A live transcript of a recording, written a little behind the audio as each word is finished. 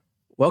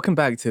Welcome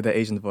back to The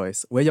Asian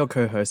Voice. We're your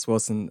co-hosts,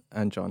 Wilson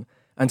and John.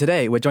 And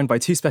today we're joined by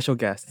two special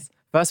guests.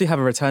 First, we have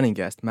a returning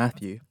guest,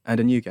 Matthew, and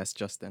a new guest,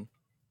 Justin.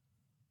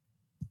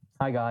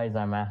 Hi guys,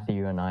 I'm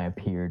Matthew, and I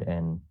appeared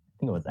in I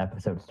think it was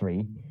episode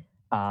 3.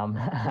 I'm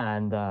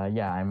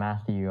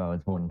Matthew. I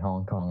was born in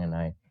Hong Kong, and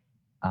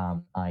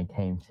I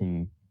came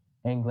to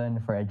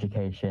England for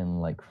education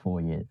like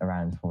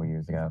around 4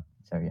 years ago.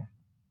 So yeah.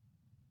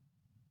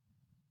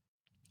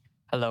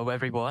 Hello,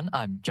 everyone.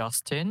 I'm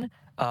Justin.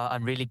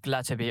 I'm really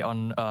glad to be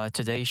on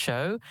today's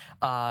show.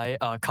 I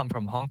come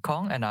from Hong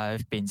Kong, and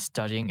I've been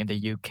studying in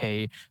the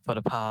UK for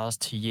the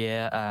past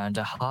year and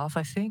a half,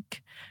 I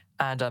think.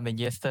 And I'm in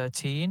year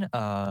 13.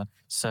 I'm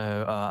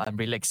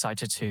really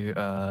excited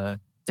to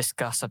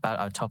discuss about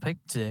our topic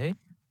today.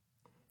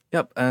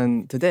 Yep,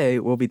 and today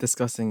we'll be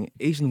discussing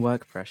Asian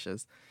work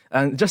pressures.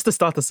 And just to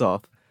start us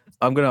off,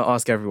 I'm going to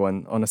ask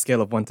everyone on a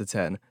scale of 1 to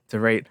 10 to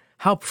rate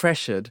how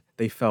pressured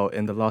they felt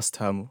in the last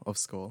term of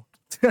school.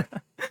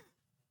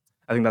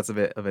 I think that's a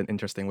bit of an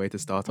interesting way to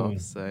start off.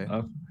 So,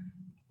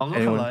 I'm not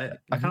gonna lie,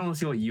 I kind of want to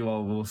see what you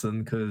are,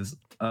 Wilson, because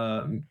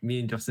me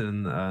and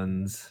Justin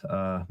and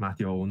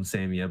Matthew are all in the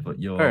same year,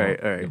 but you're... All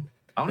right.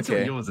 I want to see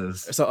what yours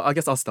is. So I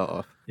guess I'll start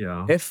off.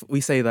 Yeah. If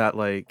we say that,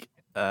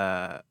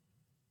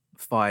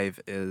 5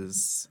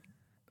 is,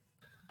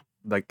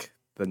 like,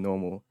 the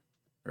normal,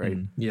 right?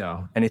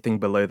 Yeah. Anything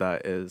below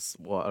that is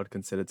what I would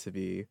consider to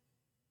be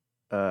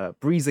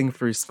breezing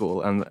through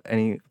school, and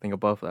anything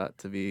above that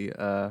to be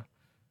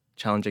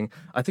challenging.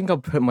 I think I'll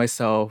put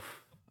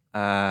myself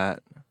at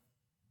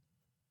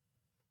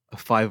a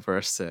 5 or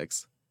a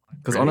 6.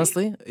 Because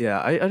honestly,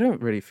 I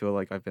don't really feel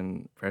like I've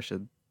been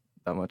pressured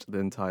that much the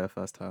entire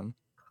first term.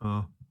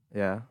 Oh.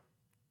 Yeah.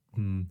 I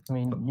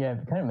mean, yeah,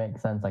 it kind of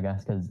makes sense, I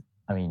guess, because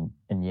in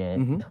year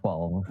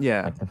 12,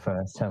 like the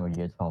first term of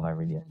year 12, I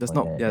really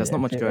enjoyed it. There's not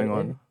much going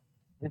on.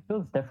 It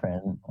feels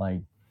different.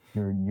 Like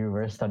you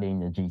were studying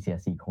the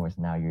GCSE course,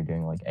 now you're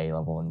doing like A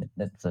level, and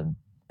it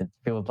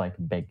feels like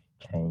a big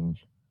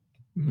change.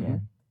 Yeah.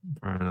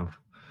 Fair enough.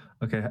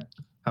 Okay.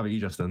 How about you,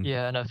 Justin?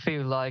 Yeah, and I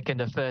feel like in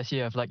the first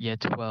year of like year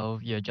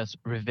 12, you're just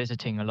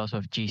revisiting a lot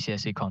of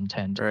GCSE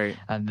content. Right.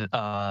 And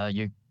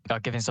you are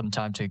given some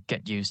time to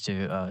get used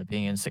to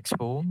being in sixth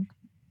form.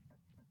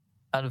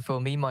 And for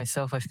me,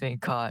 myself, I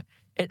think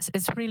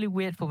it's really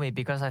weird for me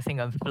because I think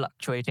I'm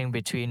fluctuating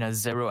between a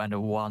 0 and a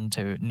 1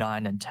 to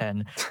 9 and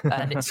 10.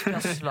 And it's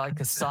just like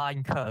a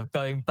sine curve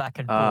going back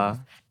and forth.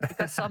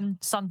 Because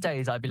some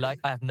days I'd be like,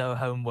 I have no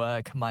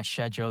homework, my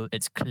schedule,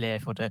 it's clear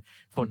for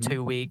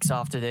 2 weeks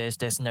after this,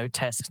 there's no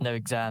tests, no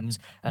exams,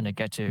 and I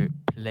get to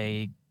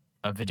play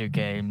video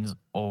games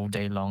all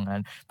day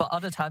long. But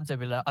other times I'd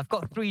be like, I've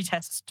got 3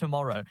 tests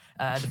tomorrow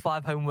and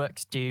 5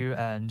 homeworks due,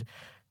 and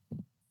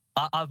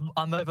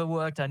I'm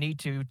overworked. I need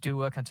to do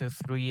work until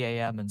 3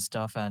 a.m. and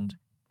stuff, and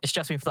it's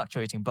just been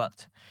fluctuating.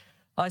 But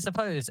I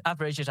suppose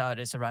average it out,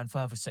 it's around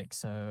 5 or 6.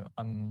 So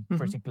I'm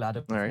pretty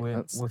glad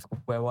with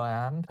where I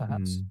am,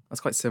 perhaps. That's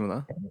quite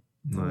similar.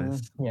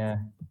 Nice. Yeah,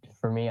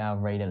 for me, I'll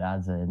rate it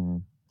as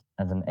an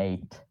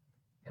 8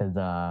 because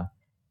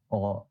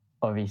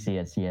obviously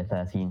it's year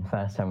 13,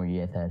 first time of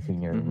year 13.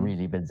 You're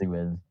really busy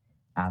with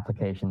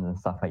applications and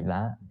stuff like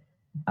that,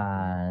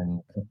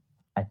 and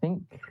I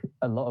think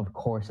a lot of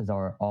courses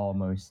are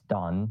almost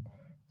done,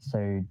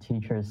 so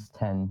teachers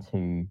tend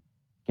to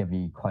give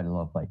you quite a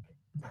lot of like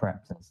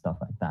preps and stuff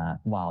like that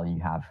while you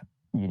have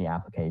uni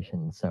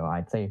applications. So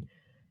I'd say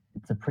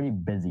it's a pretty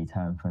busy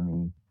term for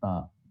me,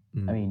 but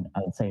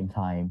at the same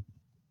time,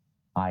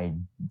 I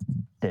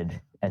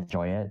did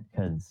enjoy it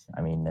because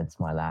it's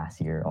my last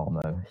year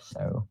almost.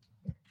 So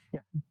yeah.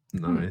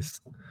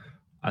 Nice.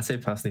 I'd say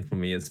personally for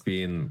me, it's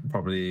been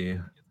probably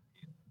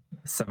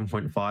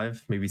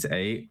 7.5, maybe to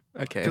 8.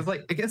 Okay. Because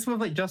I guess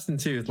with Justin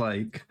too, it's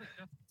like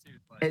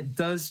it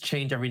does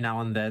change every now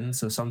and then.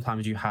 So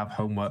sometimes you have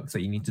homeworks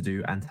that you need to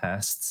do and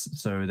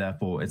tests. So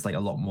therefore it's like a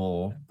lot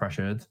more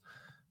pressured.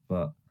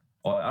 But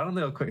I don't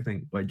know, a quick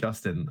thing. Like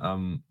Justin,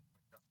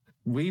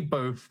 we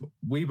both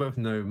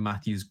know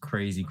Matthew's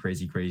crazy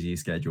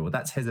schedule.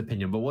 That's his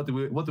opinion. But what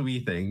do we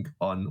think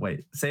on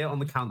say it on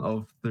the count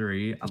of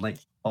 3 and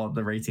on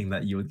the rating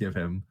that you would give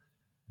him?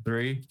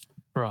 3,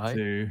 Right.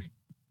 2,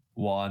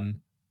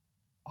 1,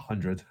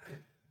 100.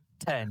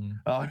 10.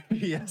 Oh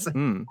yes.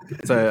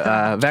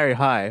 So very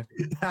high.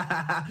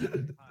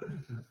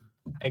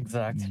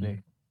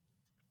 Exactly.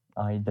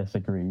 I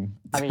disagree.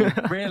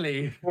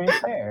 Really? To be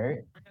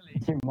fair,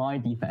 to my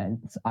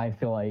defense, I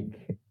feel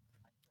like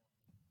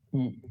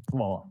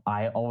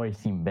I always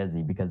seem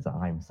busy because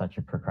I'm such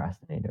a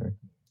procrastinator.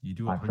 You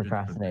do. I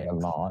procrastinate a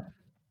lot,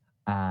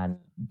 and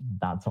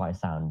that's why I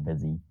sound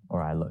busy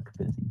or I look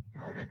busy.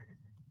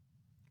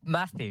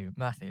 Matthew,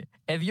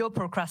 if you're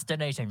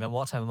procrastinating, then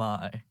what am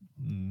I?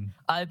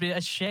 I'd be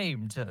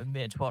ashamed to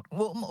admit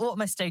what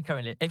mistake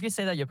currently. If you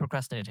say that you're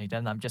procrastinating,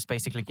 then I'm just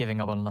basically giving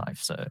up on life.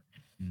 So.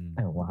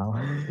 Oh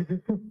wow.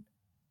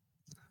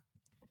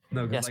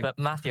 No. Yes, but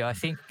Matthew, I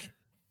think.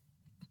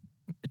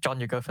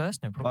 John, you go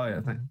first. No problem. Oh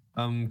yeah, thanks.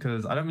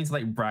 Because I don't mean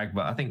to brag,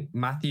 but I think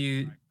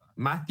Matthew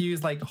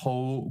Matthew's like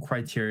whole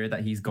criteria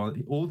that he's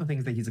gone, all the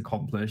things that he's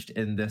accomplished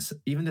in this,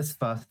 even this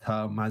first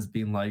term, has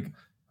been like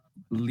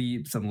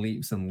leaps and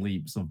leaps and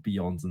leaps of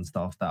beyonds and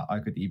stuff that I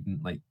could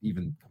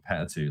even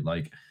compare to.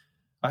 Like,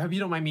 I hope you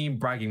don't mind me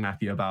bragging,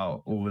 Matthew,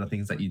 about all the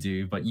things that you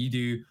do, but you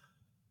do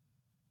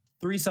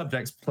 3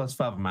 subjects plus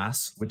further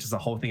maths, which is a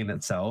whole thing in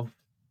itself.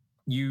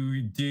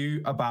 You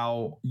do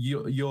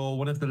you're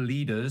one of the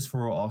leaders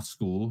for our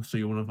school, so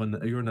you're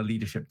in a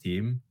leadership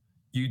team.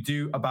 You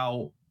do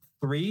about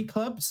 3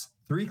 clubs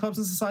and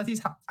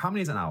societies. How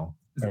many is it now?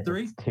 Is it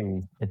 3?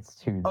 It's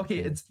 2.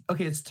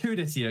 It's 2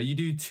 this year. You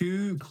do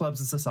 2 clubs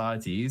and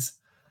societies.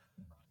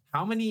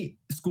 How many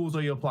schools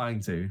are you applying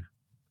to?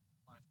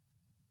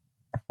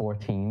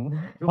 14.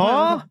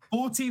 Huh?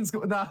 14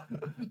 schools. Nah.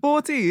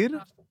 14?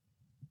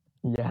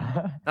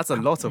 Yeah. That's a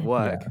lot of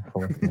work. Yeah,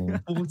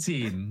 14.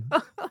 14.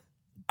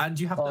 And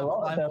you have to A lot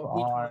apply of them for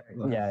each are,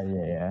 one.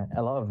 yeah.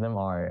 A lot of them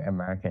are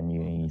American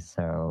unis,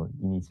 so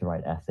you need to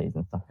write essays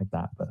and stuff like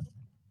that. But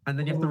And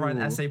then you have to write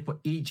an Ooh. essay for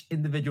each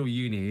individual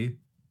uni.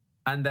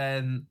 And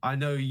then I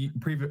know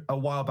a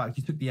while back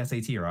you took the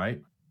SAT, right?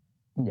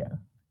 yeah,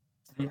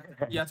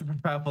 You have to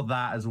prepare for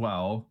that as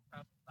well.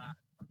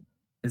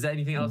 Is there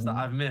anything else that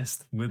I've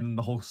missed within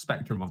the whole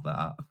spectrum of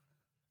that?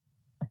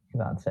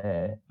 that's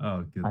it.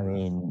 Oh, good. I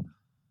mean,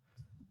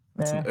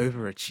 It's an eh,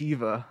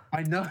 overachiever.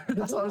 I know.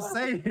 That's what I was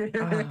saying.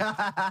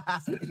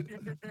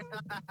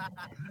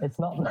 it's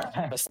not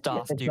A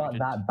star it's not student.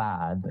 that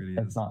bad. Really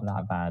It's is. not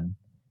that bad.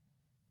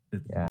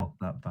 It's Yeah. not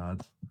that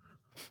bad.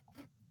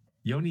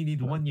 You only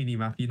need 1 uni,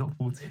 Matthew, not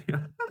 14.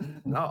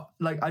 No,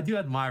 like, I do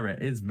admire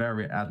it. It's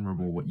very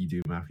admirable what you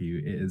do, Matthew.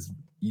 It is.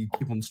 You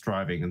keep on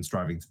striving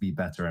to be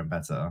better and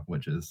better,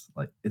 which is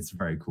like, it's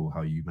very cool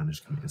how you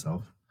manage to commit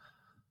yourself.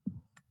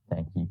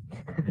 Thank you.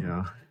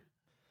 Yeah.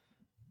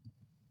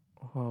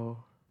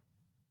 Whoa.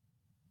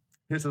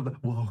 Here's the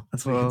whoa.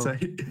 That's what Whoa. you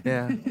can say.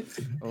 Yeah.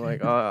 I'm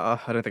like, I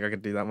don't think I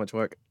could do that much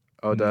work.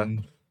 I would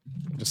Mm.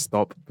 just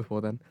stop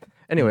before then.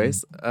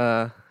 Anyways,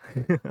 back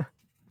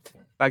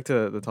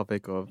to the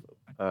topic of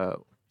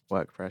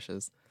work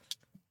pressures.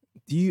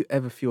 Do you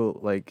ever feel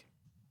like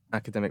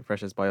academic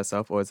pressures by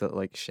yourself, or is it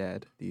like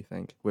shared, do you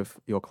think, with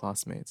your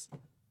classmates?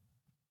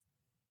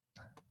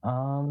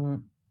 I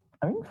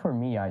mean, for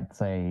me, I'd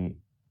say,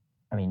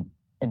 I mean,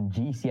 in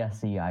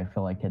GCSE, I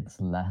feel like it's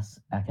less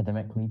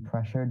academically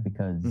pressured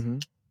because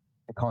Mhm.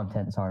 the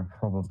contents are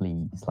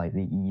probably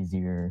slightly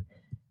easier.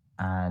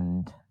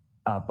 And,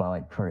 but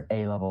like for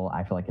A level,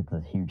 I feel like it's a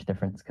huge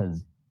difference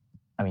because,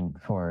 I mean,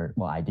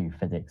 I do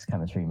physics,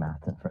 chemistry,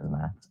 math, and further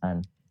maths.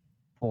 And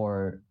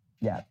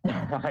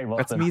I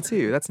That's me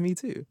too. That's me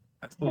too.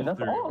 That's Yeah, all that's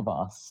through. all of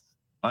us.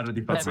 I don't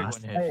do further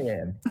Everyone maths.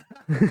 here.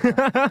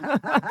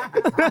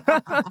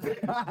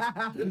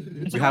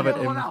 We have it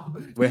Someone in- else.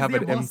 we He's have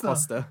the an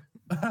imposter.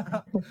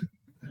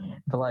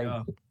 But like,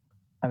 Yeah.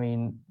 I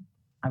mean,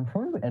 I'm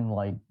probably in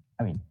like,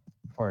 I mean,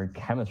 for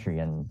chemistry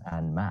and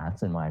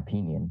maths, in my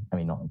opinion, I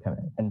mean, not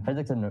in and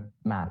physics and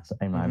maths,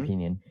 in my Mhm.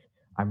 opinion,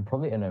 I'm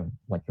probably in a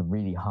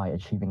really high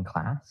achieving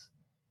class.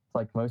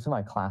 Like most of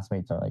my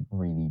classmates are like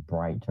really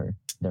bright, or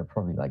they're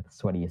probably like the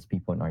sweatiest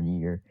people in our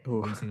year. Ooh.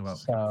 What do you think about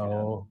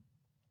So,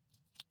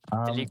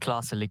 Elite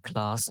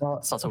class.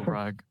 well, Subtle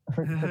brag.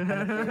 for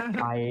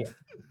chemistry,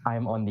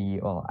 I'm on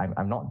the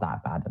I'm not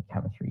that bad at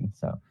chemistry,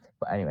 so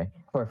but anyway,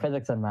 for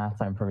physics and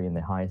maths, I'm probably in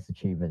the highest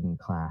achiever in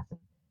class.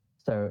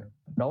 So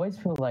it always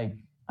feels like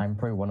I'm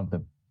probably one of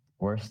the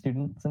worst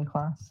students in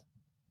class.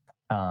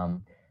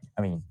 I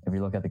mean, if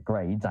you look at the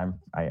grades, I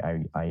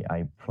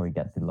probably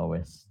get the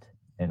lowest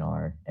in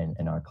our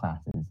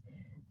classes.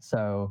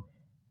 So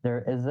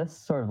there is this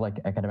sort of like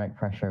academic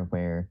pressure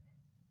where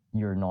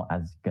you're not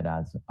as good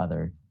as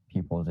other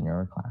pupils in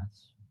your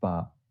class.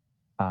 But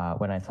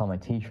when I tell my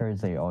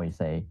teachers, they always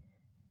say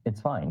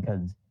it's fine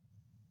because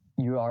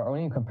you are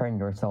only comparing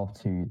yourself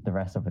to the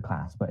rest of the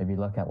class. But if you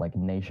look at like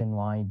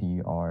nationwide,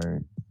 you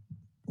are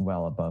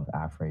well above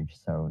average.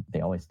 So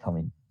they always tell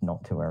me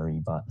not to worry,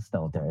 but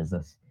still there is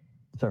this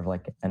sort of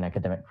like an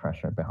academic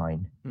pressure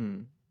behind.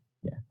 Hmm.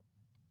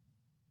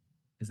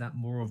 Is that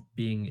more of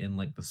being in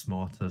like the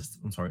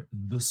smartest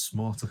class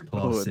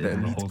Oh, the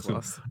in the elite whole school?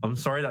 class. I'm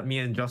sorry that me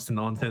and Justin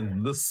aren't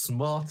in the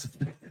smartest.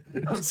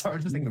 I'm sorry,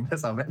 I'm just thinking the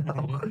piss out of it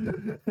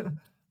now.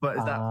 But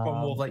is that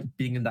from more of like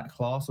being in that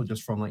class, or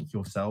just from like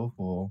yourself,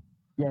 or?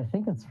 Yeah, I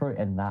think it's for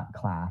in that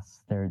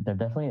class. There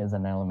definitely is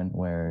an element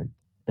where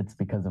it's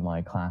because of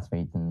my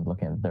classmates and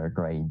looking at their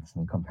grades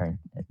and comparing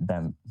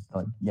them,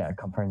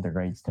 comparing their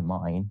grades to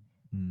mine.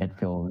 It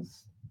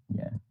feels,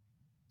 Yeah.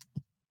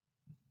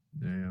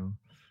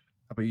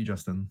 How about you,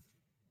 Justin?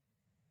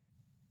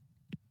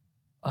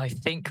 I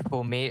think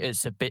for me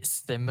it's a bit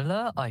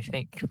similar. I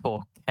think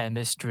for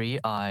chemistry,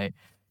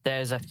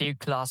 there's a few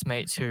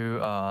classmates who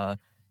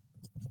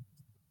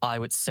I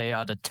would say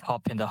are the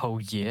top in the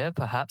whole year,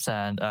 perhaps,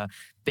 and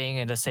being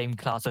in the same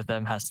class with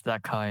them has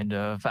that kind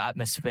of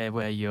atmosphere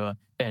where you're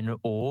in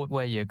awe,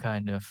 where you're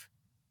kind of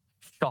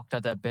shocked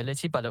at the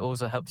ability, but it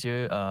also helps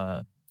you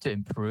to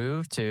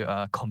improve.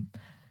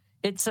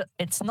 It's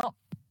not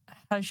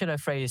how should I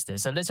phrase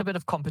this? A little bit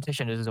of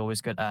competition is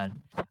always good,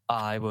 and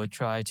I will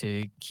try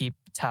to keep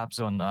tabs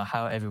on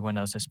how everyone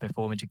else is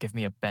performing to give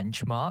me a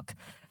benchmark.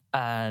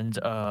 And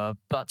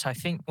but I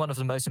think one of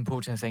the most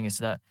important things is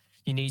that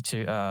you need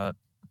to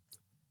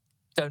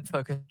don't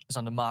focus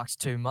on the marks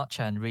too much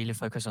and really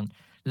focus on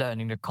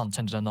learning the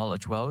content and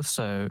knowledge well.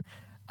 So,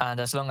 and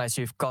as long as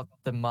you've got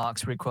the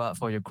marks required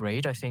for your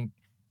grade, I think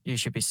you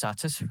should be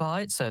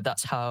satisfied. So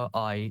that's how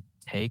I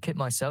take it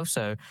myself.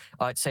 So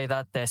I'd say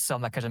that there's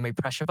some academic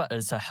pressure, but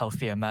it's a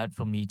healthy amount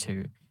for me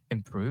to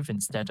improve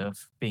instead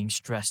of being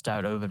stressed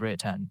out over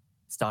it and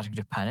starting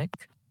to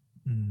panic.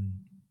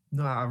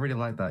 No, I really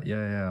like that.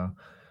 Yeah.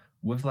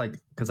 With like,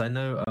 because I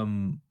know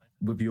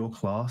with your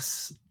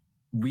class,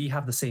 we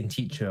have the same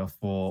teacher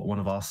for one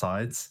of our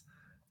sides.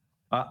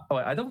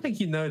 Wait, I don't think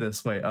you know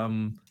this. Wait,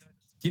 do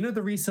you know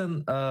the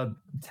recent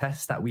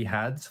test that we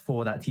had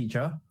for that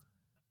teacher?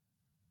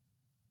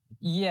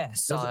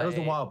 Yes, it was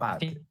a while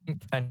back.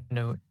 I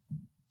know.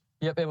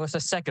 Yep, it was the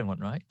second one,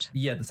 right?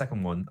 Yeah, the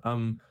second one.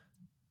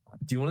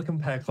 Do you want to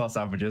compare class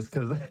averages?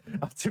 Because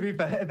to be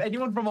fair, if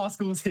anyone from our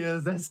schools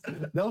hears this,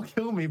 they'll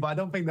kill me, but I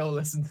don't think they'll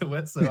listen to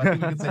it. So I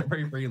think we can say it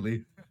pretty freely.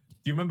 Do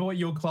you remember what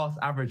your class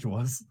average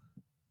was?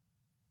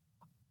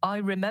 I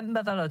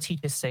remember that our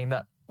teacher saying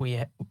that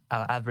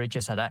our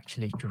averages had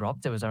actually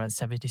dropped. It was around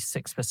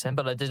 76%,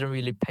 but I didn't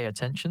really pay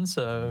attention.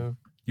 So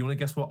you want to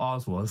guess what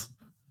ours was?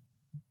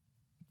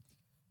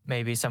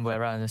 Maybe somewhere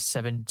around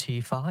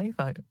 75,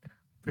 I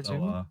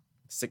presume. Lower.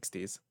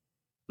 60s.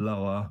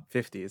 Lower.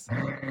 50s.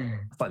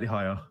 Slightly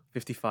higher.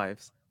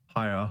 55s.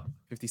 Higher.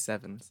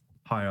 57s.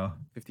 Higher.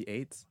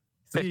 58s.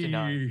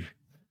 59.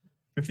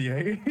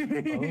 58.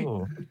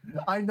 Oh.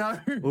 I know.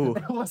 Ooh.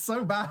 It was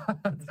so bad.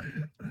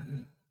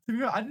 To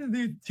be honest, I didn't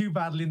do too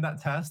badly in that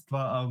test,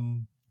 but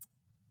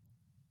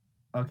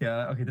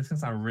okay, this can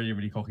sound really,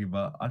 really cocky,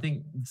 but I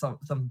think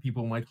some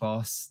people in my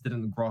class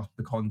didn't grasp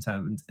the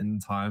content in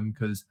time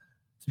because,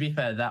 to be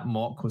fair, that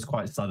mock was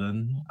quite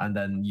sudden, and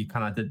then you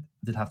kind of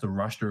did have to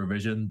rush the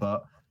revision.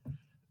 But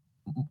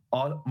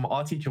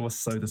our teacher was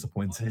so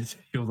disappointed.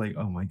 He was like,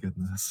 "Oh my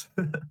goodness."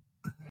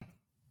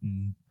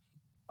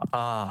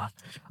 I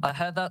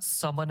heard that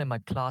someone in my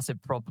class,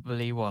 it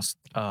probably was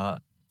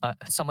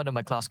someone in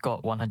my class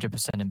got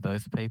 100% in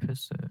both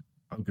papers. So.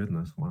 Oh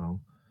goodness! Wow.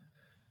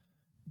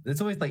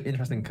 It's always like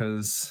interesting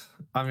because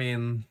I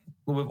mean,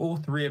 with all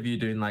three of you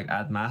doing like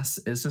ad maths,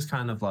 it's just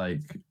kind of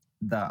like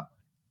that.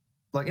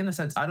 Like in a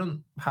sense, I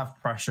don't have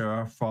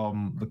pressure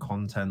from the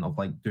content of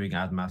like doing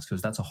ad maths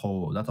because that's a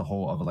whole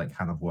other like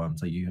can of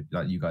worms that you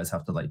guys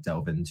have to like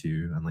delve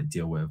into and like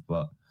deal with.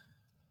 But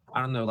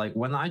I don't know, like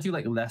when I do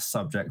like less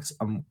subjects,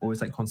 I'm always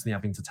like constantly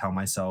having to tell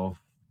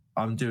myself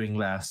I'm doing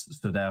less,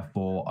 so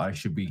therefore I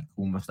should be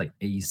almost like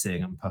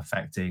acing and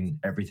perfecting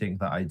everything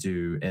that I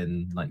do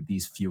in like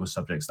these fewer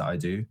subjects that I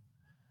do.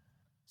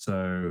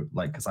 So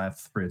like, because I have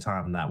free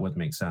time, that would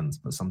make sense,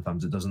 but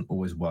sometimes it doesn't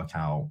always work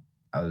out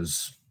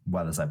as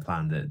well as I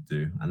planned it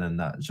to. And then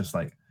that just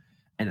like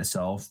in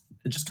itself,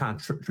 it just kind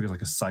of triggers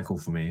like a cycle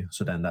for me.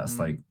 So then that's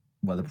like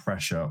where the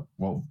pressure,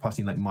 well,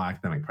 passing like my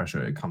academic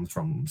pressure, it comes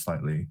from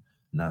slightly,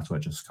 and that's where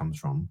it just comes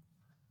from.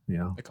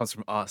 Yeah, it comes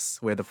from us.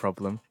 We're the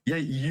problem. Yeah,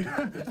 you guys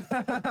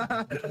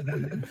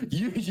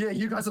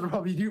are the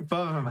problem. You do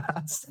further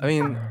maths. I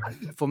mean,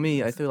 for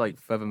me, I feel like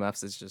further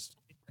maths is just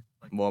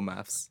more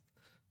maths.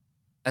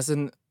 As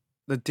in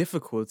the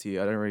difficulty,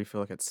 I don't really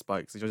feel like it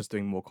spikes. You're just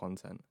doing more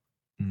content.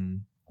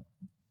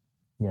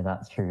 Yeah,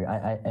 that's true.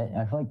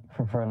 I feel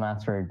like for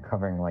maths we're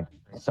covering like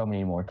so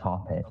many more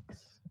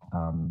topics,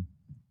 and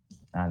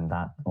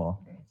that,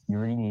 well, you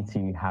really need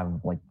to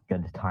have like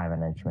good time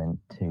management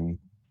to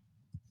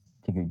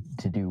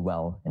do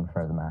well in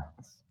further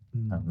maths.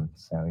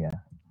 So yeah.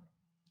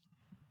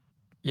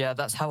 Yeah,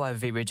 that's how I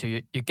view it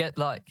too. You get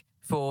like,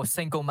 for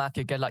single math,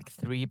 you get like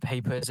 3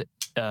 papers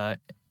at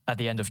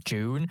the end of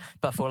June,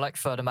 but for like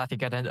further math, you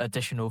get an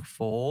additional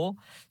 4.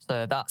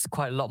 So that's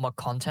quite a lot more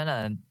content,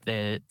 and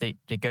they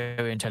go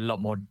into a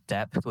lot more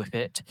depth with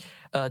it.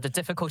 The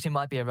difficulty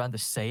might be around the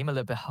same, a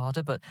little bit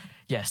harder, but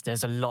yes,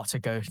 there's a lot to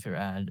go through,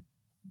 and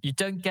you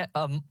don't get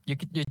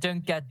you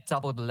don't get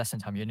double the lesson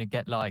time. You only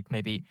get like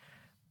maybe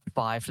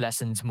 5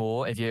 lessons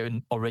more if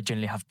you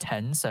originally have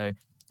 10. So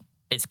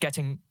it's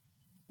getting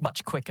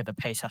much quicker, the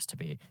pace has to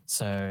be.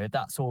 So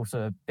that's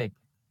also a big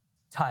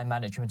time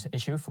management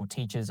issue for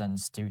teachers and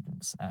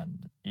students.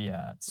 And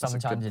yeah,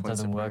 sometimes it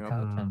doesn't work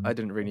out. And I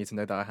didn't really need to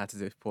know that I had to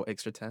do 4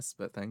 extra tests,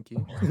 but thank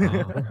you.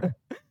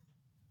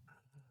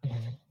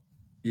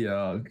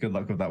 Yeah, good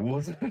luck with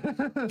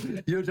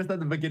that. You're just at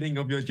the beginning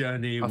of your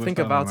journey. I'll think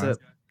about it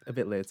a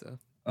bit later.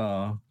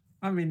 I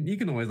mean, you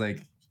can always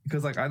like,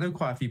 because like I know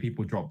quite a few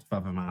people dropped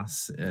further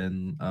maths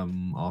in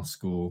our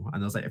school,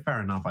 and I was like,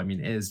 fair enough. I mean,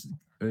 it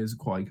is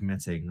quite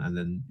committing, and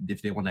then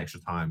if they want extra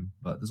time,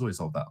 but there's always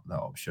that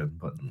option.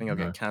 But I think I'll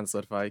get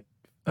cancelled if I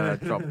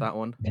drop that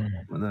one.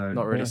 No,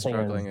 not really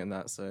struggling in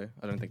that, so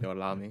I don't think they'll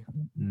allow me.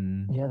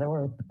 Yeah, there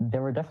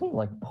were definitely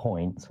like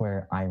points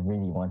where I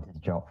really wanted to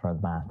drop further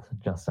maths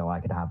just so I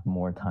could have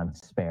more time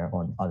to spare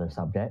on other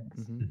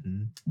subjects.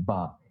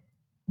 But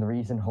the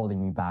reason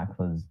holding me back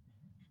was,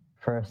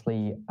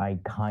 firstly, I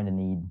kind of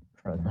need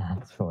for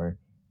maths for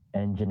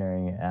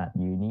engineering at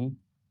uni,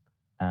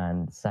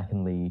 and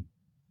secondly,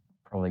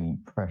 probably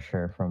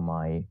pressure from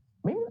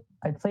maybe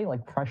I'd say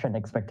like pressure and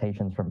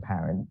expectations from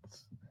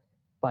parents.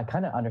 But I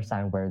kind of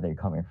understand where they're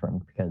coming from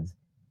because,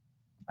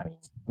 I mean,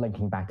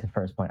 linking back to the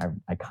first point,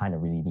 I kind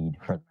of really need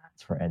for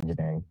maths for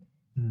engineering,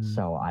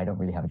 so I don't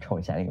really have a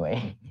choice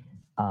anyway.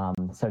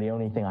 So the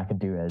only thing I could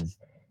do is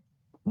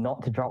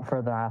not to drop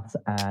further maths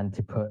and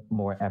to put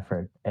more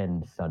effort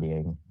in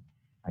studying,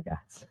 I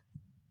guess.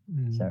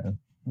 So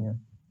yeah.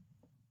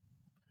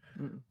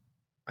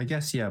 I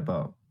guess yeah,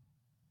 but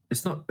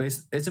it's not.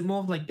 Is it more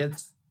of like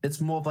it's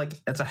more of like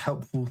it's a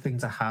helpful thing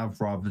to have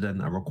rather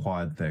than a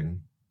required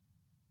thing?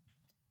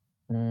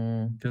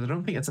 Because I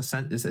don't think it's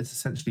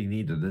essentially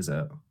needed, is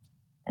it?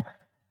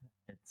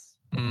 It's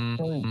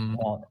really Mm.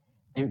 not.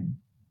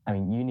 I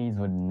mean, unis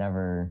would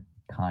never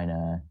kind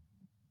of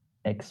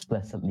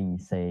explicitly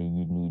say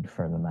you need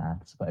further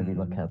maths, but if you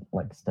look at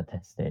like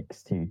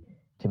statistics to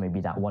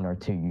maybe that 1 or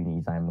 2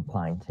 unis I'm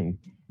applying to,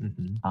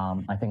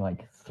 I think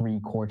like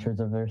 3/4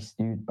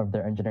 of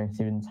their engineering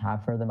students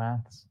have further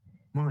maths.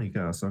 My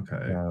gosh,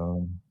 okay.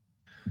 So,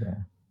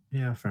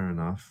 Yeah, fair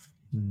enough.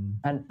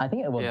 and I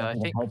think it will Yeah, I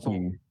definitely think help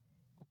you.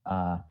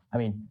 I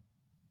mean,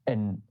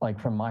 in like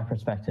from my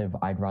perspective,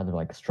 I'd rather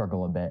like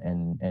struggle a bit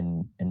in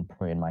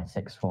probably in my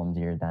sixth form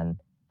year than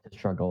to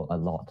struggle a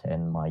lot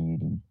in my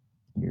uni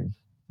years.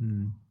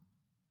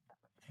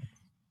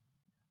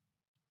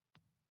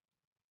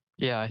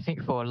 Yeah, I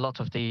think for a lot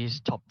of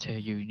these top tier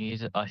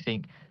unis, I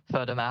think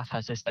further math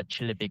has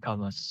essentially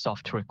become a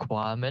soft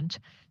requirement.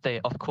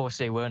 Of course,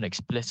 they won't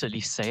explicitly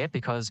say it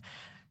because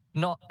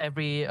not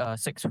every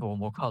sixth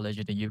form or college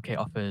in the UK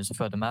offers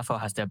further math or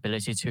has the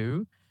ability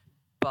to.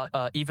 But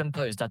even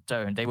those that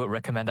don't, they would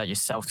recommend that you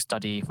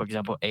self-study, for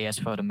example, AS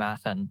further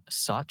math and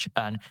such.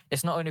 And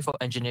it's not only for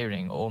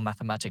engineering or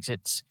mathematics,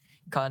 it's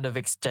kind of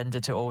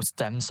extended to all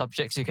STEM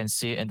subjects. You can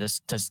see it in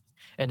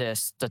the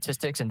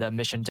statistics and the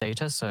admission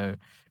data.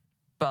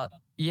 But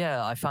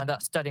yeah, I found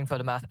that studying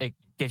further math, it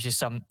gives you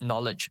some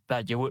knowledge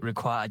that you would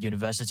require at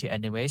university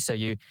anyway. So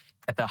you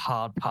get the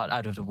hard part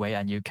out of the way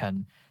and you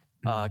can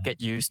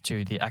get used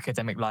to the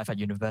academic life at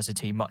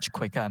university much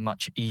quicker and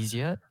much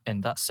easier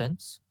in that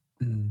sense.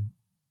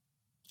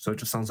 So it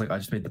just sounds like I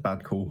just made the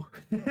bad call.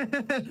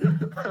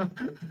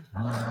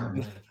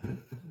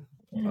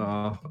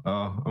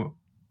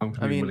 I'm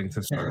willing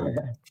to struggle.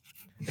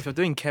 If you're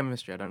doing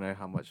chemistry, I don't know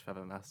how much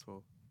further maths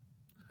will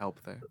help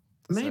though.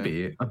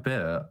 Maybe a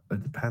bit.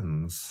 It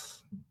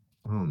depends.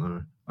 I don't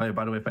know. Oh, yeah,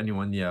 by the way, if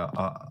anyone,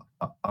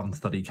 I'm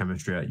studying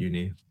chemistry at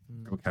uni.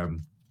 Go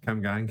Chem.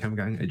 Chem gang.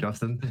 Hey,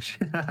 Justin.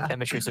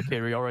 Chemistry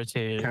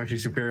superiority. Chemistry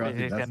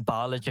superiority. Physics and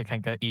biology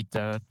can go eat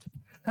dirt.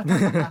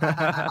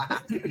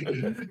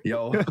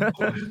 Yo.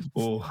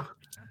 What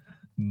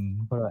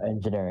about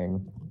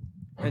engineering?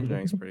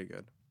 Engineering's pretty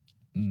good.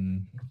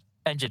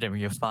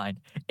 Engineering, you're fine.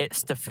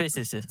 It's the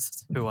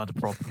physicists who are the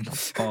problem.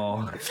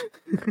 Oh.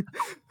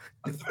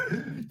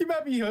 You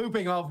might be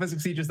hoping our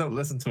physics teachers don't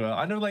listen to it.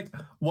 I know, like,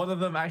 one of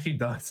them actually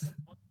does.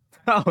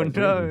 Oh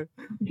no!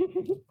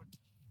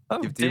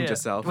 Oh, You've doomed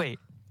yourself. Wait,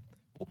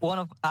 one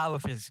of our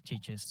physics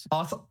teachers.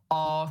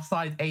 Our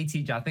side A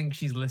teacher, I think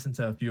she's listened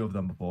to a few of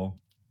them before.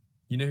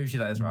 You know who she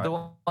is, right? The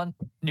one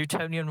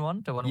Newtonian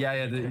one? The one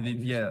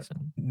the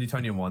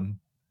Newtonian one.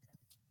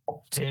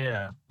 Oh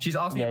dear. She's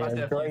asked me about it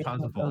a few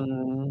times before.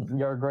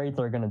 Your grades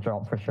are gonna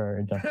drop for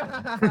sure.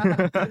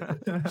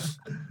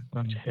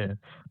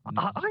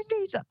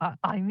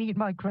 I need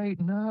my grade.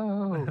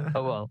 No.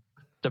 Oh well,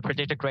 the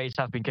predicted grades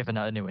have been given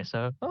out anyway,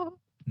 so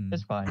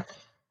it's fine.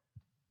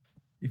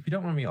 If you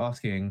don't mind me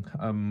asking,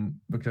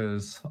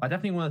 because I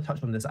definitely want to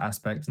touch on this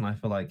aspect, and I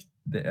feel like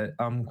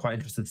I'm quite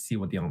interested to see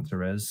what the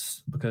answer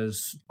is,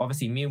 because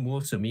obviously me and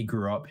Wilson, we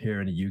grew up here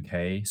in the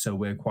UK, so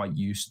we're quite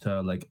used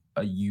to like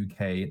a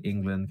UK,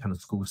 England kind of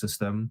school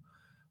system,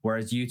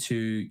 whereas you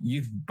two,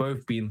 you've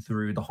both been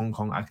through the Hong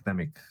Kong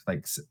academic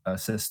like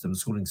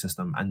schooling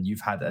system, and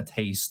you've had a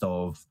taste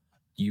of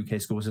the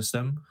UK school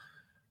system.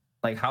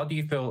 Like, how do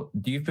you feel?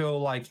 Do you feel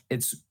like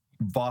it's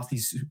vastly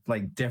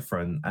like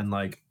different, and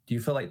like do you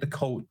feel like the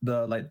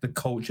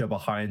culture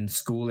behind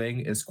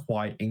schooling is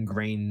quite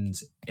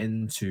ingrained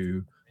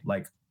into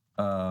like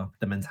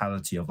the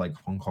mentality of like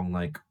Hong Kong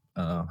like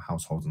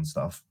households and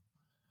stuff?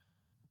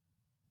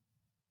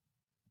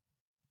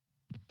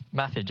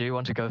 Matthew, do you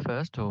want to go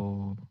first,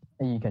 or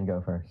You can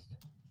go first.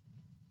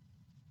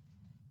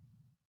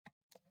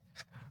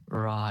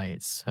 right?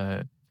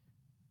 So,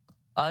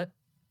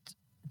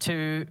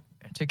 to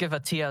give a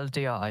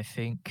TLDR, I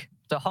think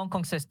the Hong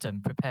Kong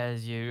system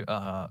prepares you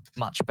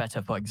much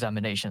better for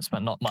examinations,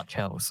 but not much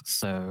else.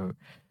 So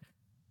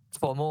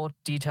for a more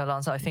detailed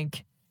answer, I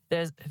think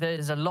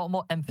there's a lot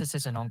more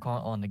emphasis in Hong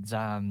Kong on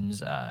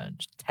exams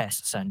and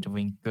tests and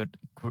doing good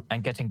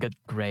and getting good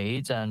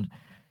grades. And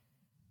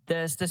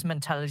there's this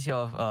mentality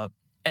of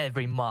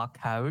every mark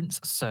counts.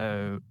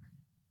 So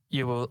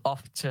you will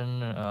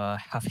often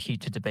have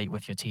heated debate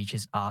with your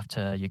teachers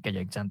after you get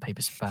your exam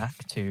papers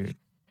back to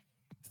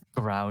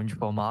ground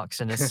for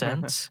marks in a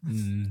sense.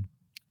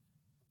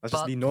 That's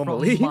just But the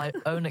normally. from my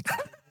own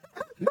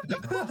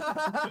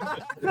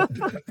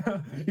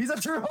He's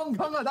a true Hong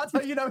Konger. That's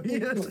how you know he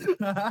is.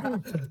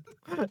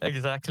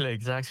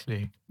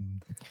 Exactly.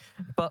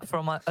 But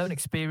from my own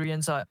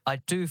experience, I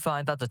do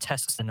find that the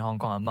tests in Hong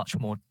Kong are much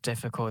more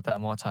difficult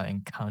than what I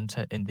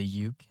encounter in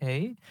the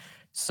UK.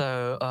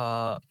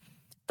 So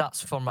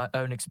that's from my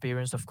own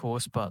experience, of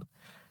course. But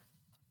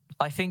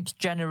I think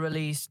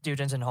generally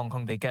students in Hong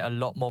Kong, they get a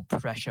lot more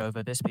pressure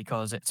over this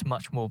because it's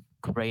much more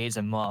grades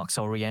and marks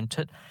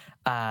oriented.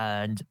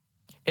 And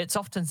it's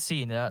often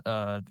seen that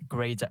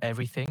grades are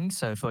everything.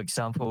 So, for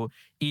example,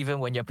 even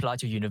when you apply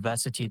to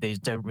university, they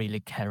don't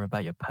really care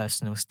about your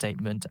personal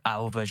statement,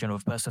 our version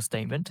of personal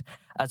statement.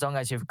 As long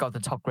as you've got the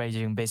top grades,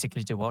 you can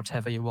basically do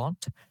whatever you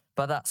want.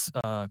 But that's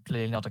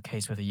clearly not the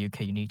case with the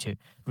UK. You need to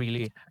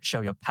really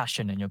show your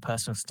passion in your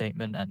personal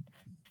statement and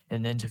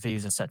in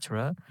interviews,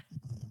 etc.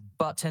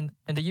 But in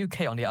the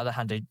UK, on the other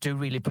hand, they do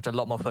really put a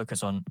lot more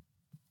focus on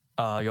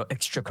your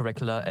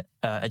extracurricular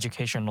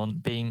education, on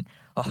being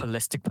a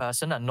holistic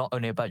person and not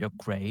only about your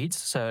grades.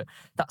 So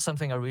that's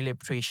something I really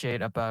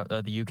appreciate about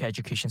the UK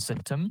education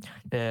system.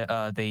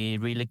 They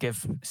really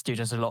give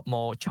students a lot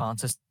more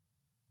chances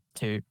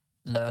to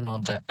learn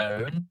on their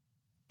own,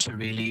 to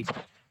really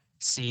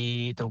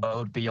see the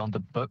world beyond the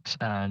books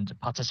and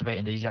participate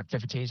in these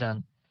activities.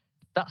 And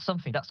that's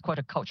something that's quite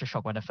a culture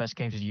shock when I first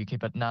came to the UK.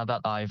 But now that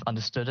I've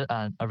understood it,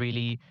 and I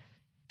really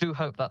do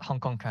hope that Hong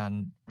Kong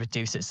can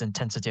reduce its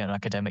intensity on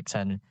academics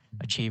and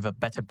achieve a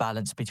better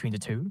balance between the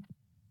two. Do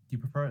you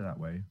prefer it that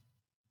way?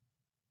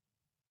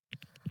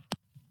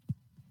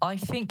 I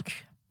think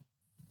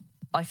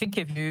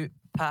if you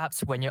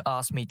perhaps when you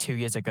asked me 2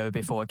 years ago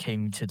before I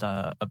came to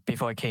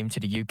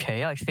the UK,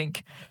 I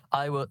think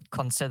I would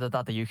consider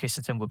that the UK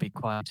system would be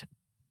quite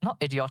not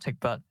idiotic,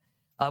 but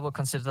I would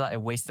consider that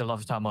it wasted a lot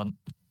of time on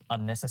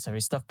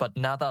unnecessary stuff. But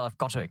now that I've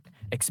got to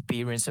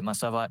experience it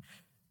myself,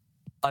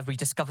 I've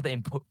rediscovered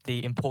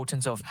the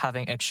importance of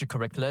having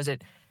extracurriculars.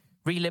 It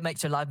really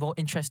makes your life more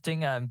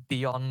interesting and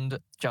beyond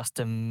just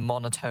the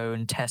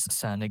monotone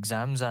tests and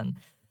exams. And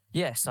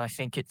yes, I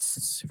think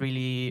it's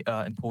really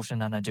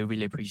important, and I do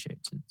really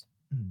appreciate it.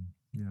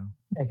 Yeah,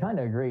 I kind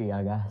of agree,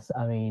 I guess.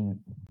 I mean,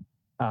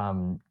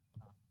 the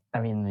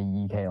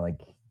UK,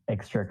 like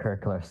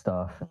extracurricular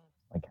stuff,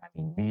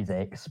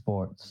 music,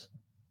 sports,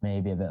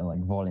 maybe a bit of like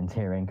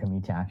volunteering,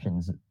 community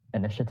actions,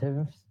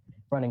 initiatives,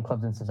 running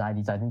clubs and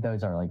societies. I think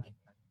those are like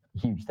a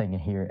huge thing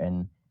here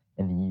in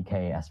the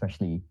UK,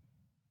 especially.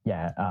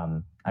 Yeah,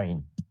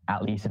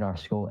 at least in our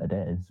school it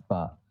is.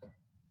 But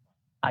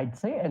I'd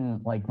say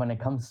in like when it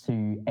comes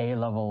to A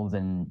levels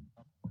and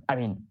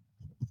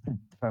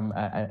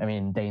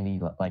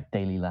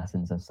daily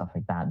lessons and stuff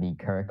like that, the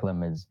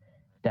curriculum is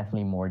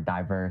definitely more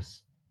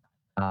diverse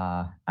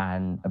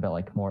and a bit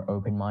like more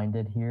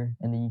open-minded here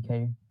in the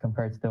UK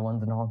compared to the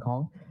ones in Hong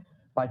Kong.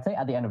 But I'd say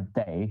at the end of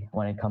the day,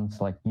 when it comes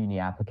to like uni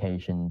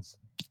applications,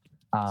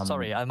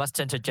 sorry, I must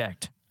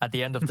interject. At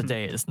the end of the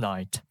day, it's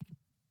night.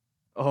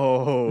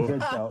 Oh,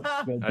 good joke.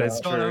 that is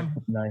true.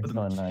 Nice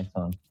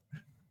one.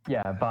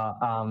 Yeah, but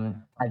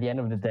at the end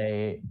of the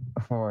day,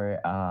 for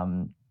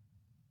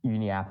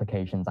uni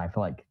applications, I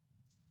feel like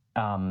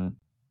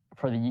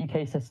for the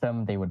UK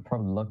system, they would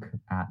probably look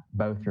at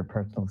both your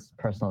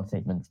personal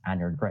statements and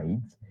your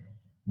grades,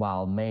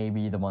 while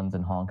maybe the ones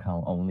in Hong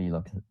Kong only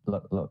look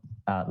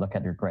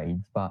at your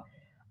grades. But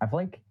I feel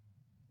like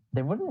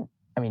they wouldn't.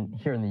 I mean,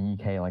 here in the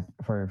UK, like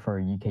for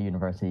UK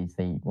universities,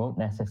 they won't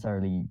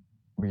necessarily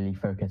really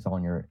focus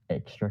on your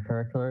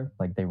extracurricular.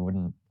 Like they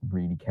wouldn't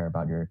really care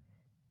about your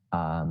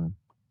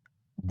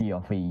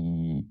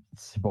DFE,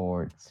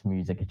 sports,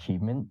 music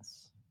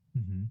achievements.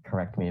 Mm-hmm.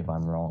 Correct me if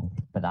I'm wrong,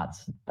 but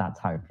that's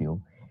how I feel.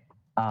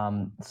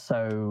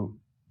 So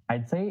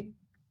I'd say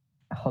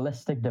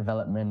holistic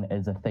development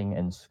is a thing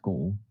in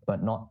school,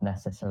 but not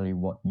necessarily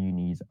what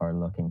unis are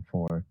looking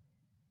for.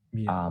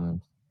 Yeah.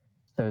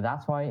 So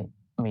that's why,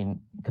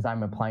 because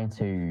I'm applying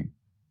to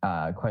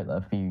quite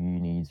a few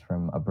unis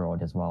from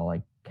abroad as well,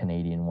 like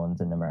Canadian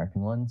ones and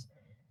American ones.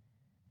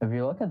 If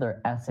you look at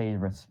their essay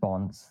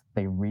response,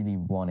 they really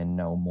want to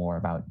know more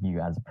about you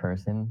as a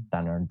person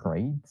than our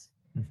grades.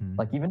 Mm-hmm.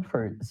 Like even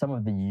for some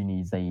of the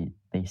unis, they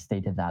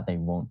stated that they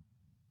won't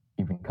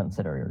even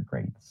consider your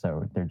grades.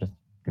 So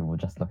they will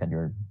just look at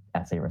your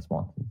essay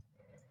responses.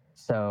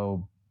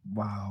 So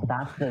Wow,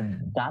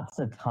 that's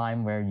a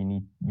time where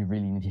you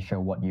really need to show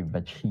what you've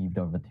achieved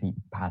over the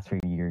past 3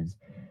 years,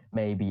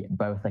 maybe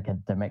both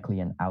academically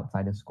and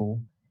outside of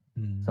school.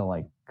 So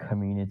like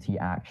community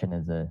action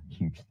is a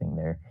huge thing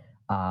there.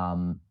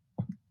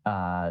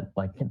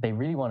 Like they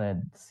really want to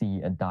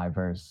see a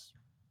diverse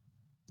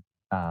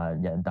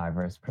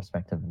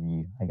perspective of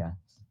you, I guess.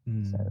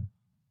 So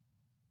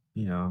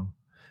yeah.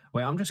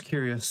 Wait, I'm just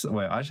curious.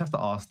 Wait, I just have to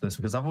ask this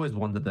because I've always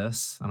wondered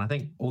this, and I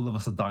think all of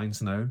us are dying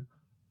to know.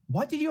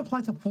 Why did you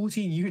apply to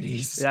 14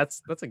 unis?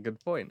 That's a good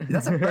point.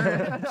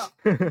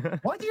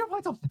 Why did you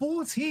apply to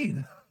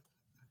 14?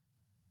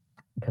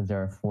 because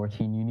there are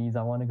 14 unis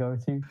I want to go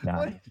to. No,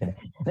 I'm just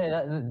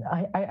kidding.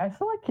 I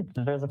feel like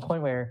there's a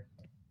point where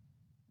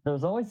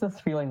there's always this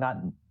feeling that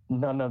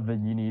none of the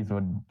unis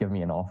would give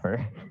me an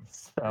offer.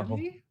 So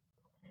Really?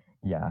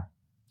 yeah,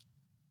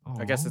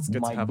 I guess it's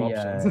good to might have be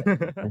options.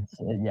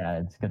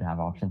 it's good to have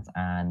options,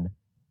 and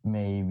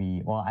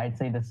maybe, well, I'd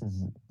say this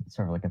is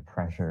sort of like a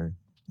pressure,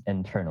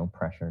 internal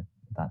pressure,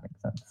 if that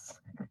makes sense.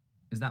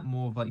 Is that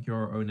more of like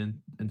your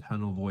own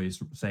internal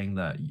voice saying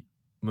that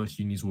most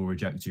unis will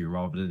reject you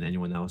rather than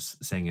anyone else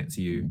saying it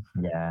to you?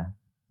 Yeah.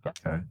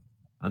 Okay.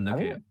 And I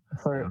okay.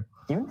 mean,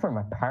 even for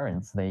my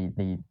parents, they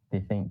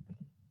think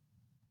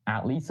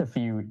at least a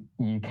few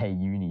UK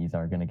unis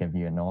are going to give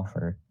you an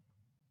offer.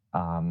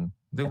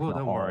 They if will. not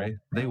Don't all. worry.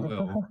 They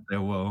will. They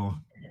will.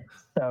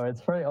 So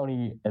it's probably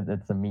only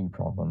it's a me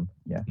problem.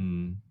 Yeah.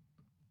 Hmm.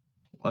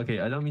 Okay.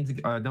 I don't mean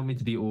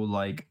to be all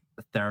like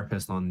a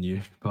therapist on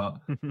you, but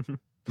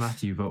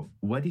Matthew. But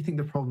where do you think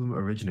the problem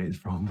originates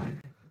from?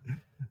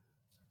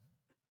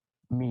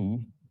 Me.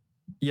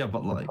 Yeah,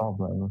 but The like,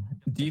 problem.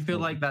 do you feel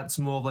like that's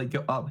more of like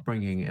your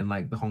upbringing in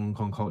like the Hong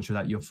Kong culture,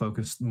 that you're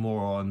focused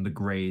more on the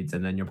grades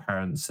and then your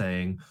parents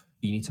saying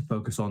you need to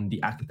focus on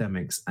the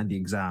academics and the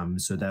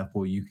exams, so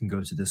therefore you can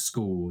go to this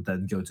school,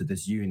 then go to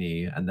this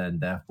uni, and then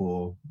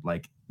therefore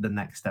like the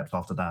next steps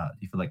after that? Do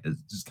you feel like it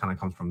just kind of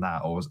comes from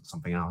that, or is it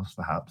something else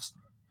perhaps?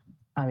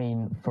 I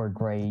mean, for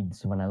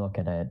grades, when I look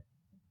at it,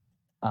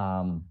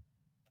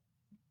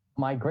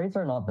 my grades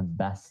are not the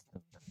best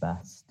of the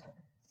best.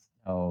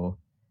 So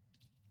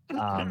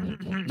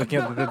Looking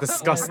at the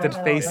disgusted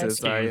faces,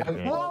 Excuse I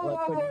me.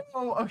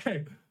 Whoa,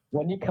 okay.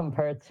 when you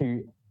compare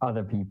to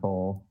other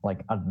people,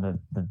 like other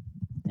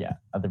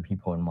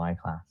people in my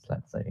class,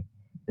 let's say,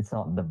 it's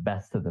not the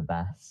best of the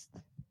best.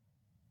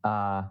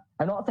 I'm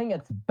not saying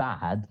it's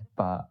bad,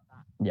 but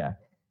yeah,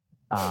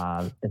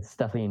 it's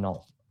definitely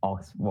not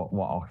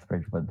what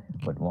Oxford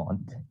would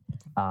want.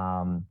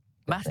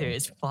 Matthew,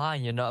 it's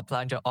fine. You're not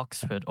applying to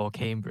Oxford or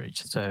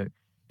Cambridge, so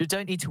you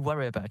don't need to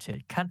worry about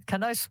it.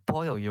 Can I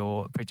spoil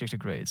your predicted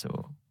grades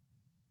or?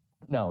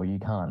 No, you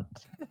can't.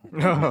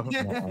 no.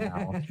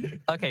 No.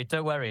 Okay,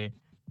 don't worry.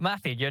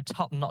 Matthew, you're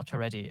top notch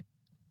already.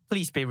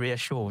 Please be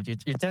reassured. You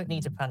don't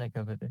need to panic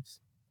over this.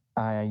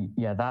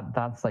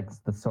 That's like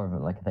the sort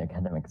of like the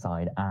academic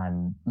side,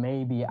 and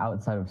maybe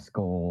outside of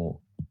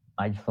school,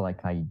 I just feel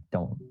like I'm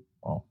not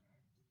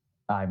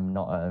I'm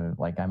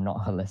not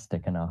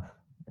holistic enough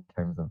in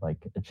terms of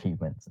like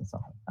achievements and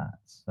stuff like that.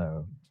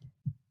 So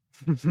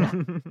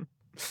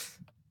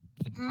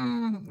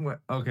Wait,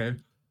 okay.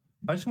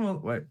 I just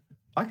want wait.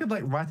 I could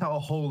like write out a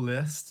whole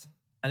list,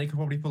 and it could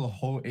probably fill a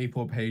whole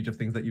A4 page of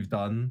things that you've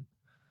done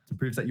to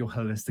prove that you're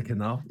holistic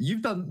enough.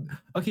 You've done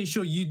okay,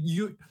 sure.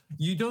 You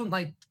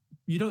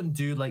don't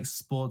do like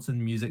sports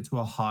and music to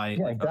a high,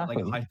 Yeah, like,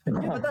 exactly. like a high.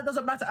 Yeah, but that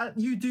doesn't matter.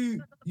 You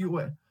do. You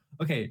wait.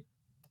 Okay.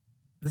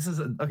 This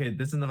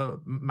is another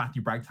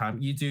Matthew brag time.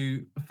 You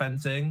do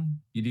fencing.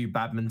 You do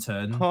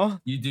badminton. Huh?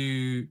 You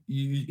do.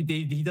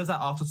 He does that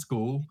after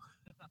school.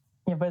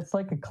 yeah, but it's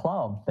like a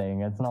club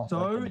thing. It's not.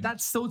 So like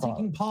that's still not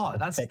taking part. a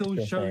That still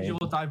fixture shows thing.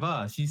 you're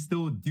diverse. You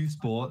still do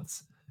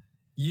sports.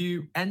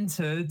 You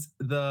entered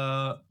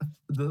the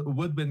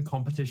woodwind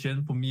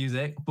competition for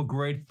music for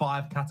grade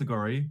 5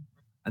 category,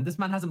 and this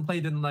man hasn't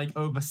played in like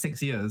over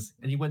 6 years,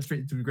 and he went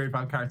straight to the grade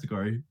 5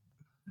 category.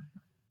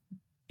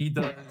 He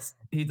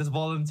does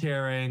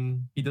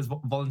volunteering. He does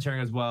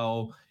volunteering as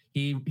well.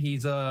 We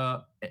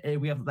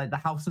have like the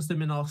house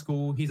system in our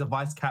school. He's a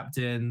vice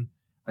captain.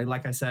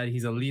 Like I said,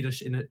 he's a leader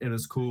in our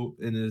school.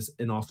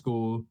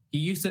 He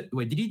used to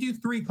wait. Did you do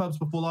 3 clubs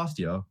before last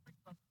year?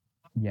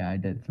 Yeah, I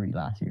did 3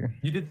 last year.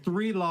 You did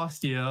 3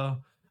 last year,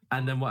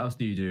 and then what else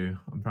do you do?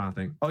 I'm trying to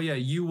think. Oh yeah,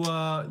 you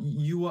were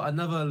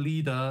another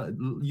leader.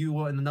 You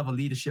were in another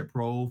leadership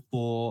role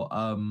for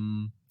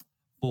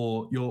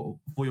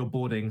your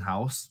boarding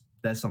house.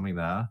 There's something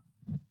there.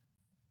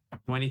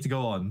 Do I need to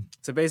go on?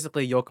 So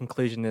basically, your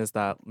conclusion is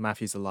that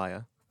Matthew's a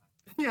liar.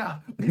 Yeah.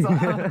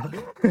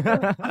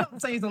 I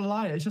don't say he's a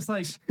liar. It's just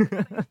like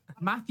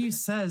Matthew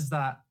says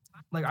that.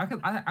 Like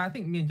I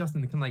think me and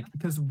Justin can like,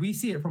 because we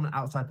see it from an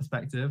outside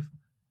perspective.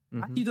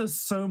 Matthew does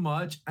so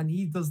much, and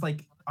he does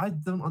like, I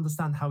don't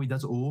understand how he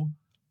does it all.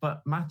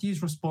 But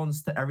Matthew's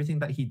response to everything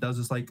that he does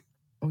is like,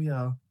 oh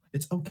yeah,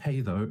 it's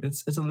okay though.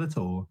 It's a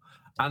little,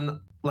 and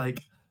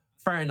like,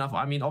 fair enough.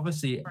 I mean,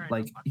 obviously,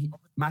 like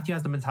Matthew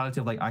has the mentality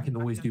of like, I can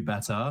always do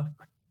better,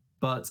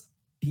 but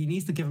he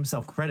needs to give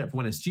himself credit for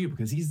when it's due,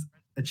 because he's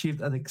achieved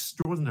an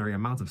extraordinary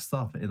amount of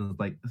stuff in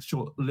like a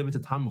short,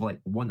 limited time of like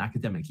 1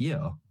 academic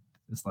year.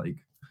 It's like,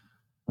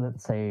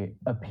 let's say,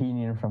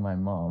 opinion from my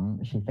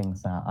mom. She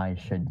thinks that I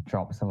should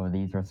drop some of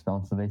these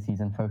responsibilities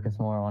and focus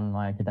more on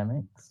my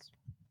academics.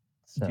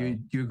 So, do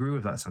you agree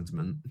with that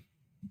sentiment?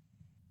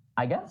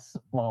 I guess,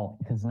 well,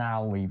 because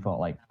now we've got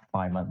like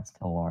 5 months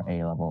till our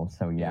A level,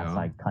 so yes, Yeah.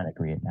 I kind of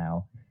agree it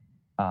now.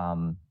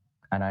 And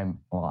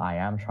I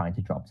am trying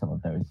to drop some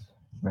of those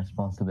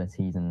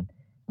responsibilities and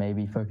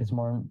maybe focus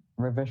more on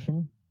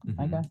revision,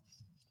 I guess.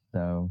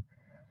 So,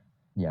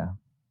 yeah.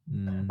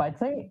 But I'd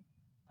say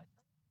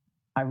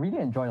I really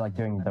enjoy like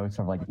doing those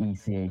sort of like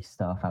ECA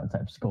stuff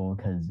outside of school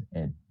because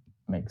it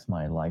makes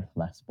my life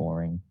less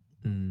boring.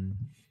 Mm.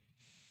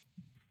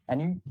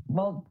 And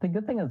the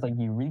good thing is like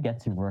you really get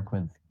to work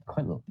with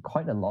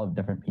quite a lot of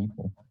different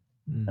people,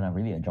 and I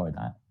really enjoy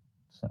that.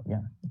 So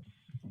yeah.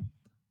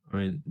 I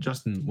mean,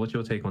 Justin, what's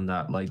your take on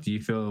that? Like, do you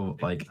feel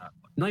like,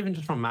 not even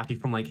just from Matthew,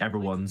 from like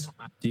everyone's,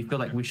 do you feel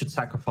like we should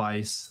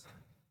sacrifice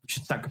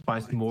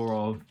more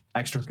of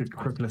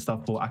extracurricular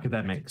stuff for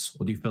academics,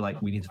 or do you feel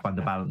like we need to find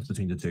the balance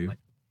between the two?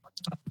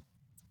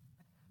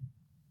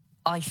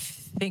 I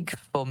think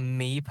for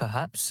me,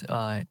 perhaps,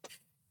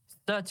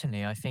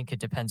 certainly, I think it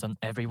depends on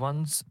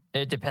everyone's.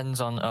 It depends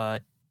on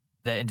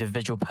the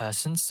individual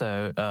person.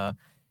 So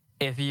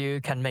if you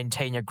can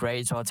maintain your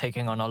grades while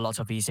taking on a lot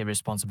of easy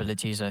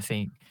responsibilities, I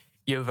think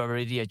you've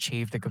already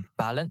achieved a good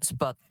balance.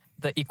 But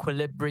the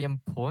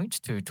equilibrium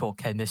point to talk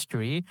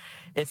chemistry,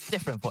 it's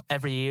different for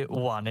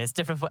everyone. It's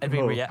different for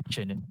every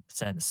reaction in a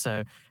sense.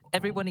 So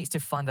everyone needs to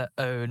find their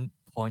own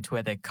point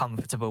where they're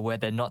comfortable, where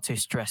they're not too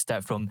stressed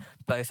out from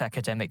both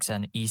academics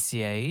and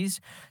ECAs.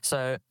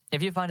 So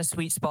if you find a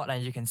sweet spot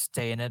and you can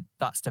stay in it,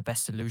 that's the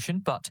best solution.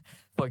 But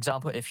for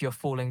example, if you're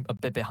falling a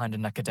bit behind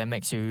in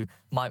academics, you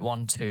might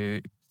want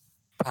to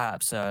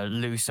perhaps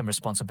lose some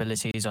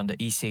responsibilities on the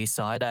ECA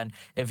side. And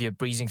if you're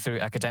breezing through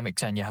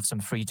academics and you have some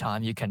free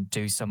time, you can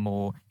do some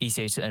more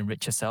ECA to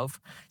enrich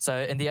yourself. So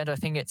in the end, I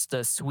think it's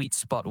the sweet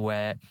spot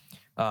where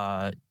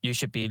you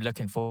should be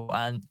looking for.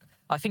 And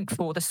I think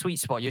for the sweet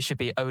spot, you should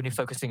be only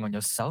focusing on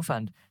yourself,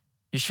 and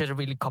you shouldn't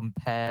really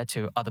compare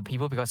to other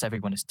people because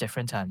everyone is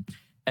different and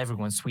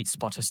everyone's sweet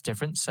spot is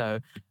different. So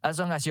as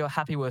long as you're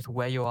happy with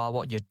where you are,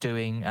 what you're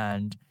doing,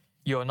 and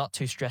you're not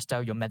too stressed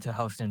out, your mental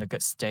health is in a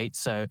good state.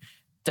 So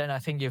then I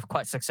think you've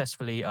quite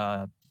successfully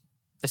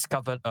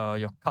discovered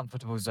your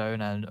comfortable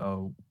zone and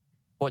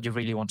what you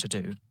really want to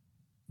do.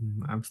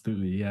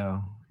 Absolutely,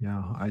 yeah.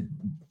 I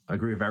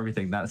agree with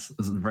everything. That's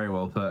very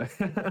well put.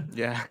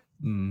 Yeah.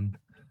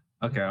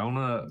 Okay, I want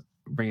to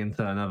bring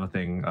into another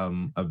thing,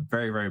 a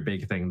very, very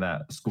big thing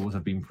that schools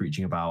have been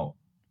preaching about: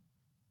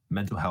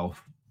 mental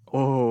health.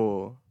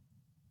 Oh.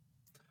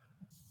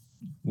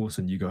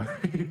 Wilson, you go.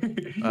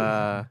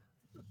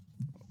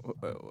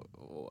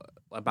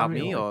 About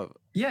me or?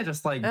 Yeah,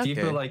 just like, do you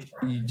feel like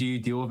do you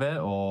deal with it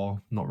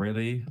or not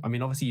really? I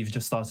mean, obviously you've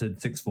just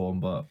started sixth form,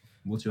 but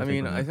what's your?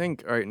 I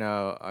think right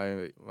now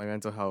my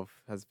mental health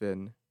has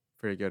been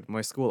pretty good.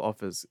 My school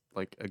offers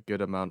like a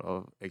good amount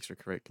of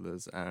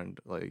extracurriculars and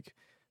like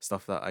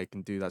stuff that I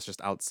can do that's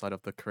just outside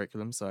of the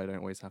curriculum, so I don't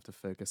always have to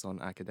focus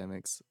on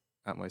academics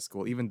at my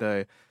school, even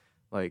though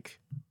like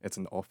it's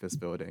an office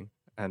building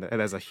and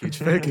there's a huge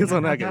focus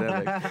on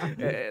academics.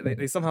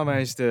 They somehow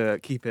managed to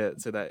keep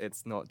it so that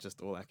it's not just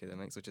all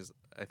academics, which is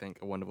I think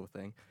a wonderful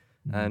thing.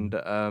 And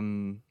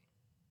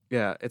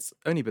yeah, it's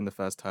only been the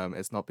first term.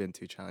 It's not been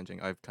too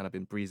challenging. I've kind of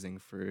been breezing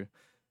through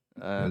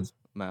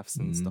maths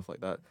and stuff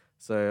like that.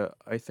 So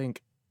I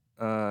think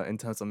in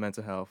terms of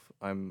mental health,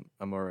 I'm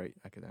alright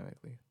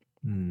academically.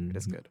 It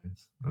is good.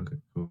 Okay,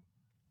 cool.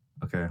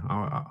 Okay,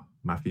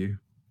 Matthew.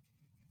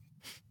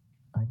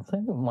 I'd say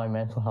my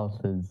mental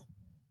health is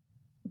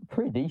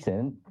pretty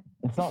decent.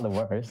 It's not the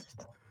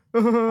worst.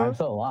 I'm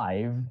still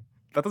alive.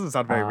 That doesn't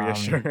sound very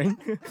reassuring.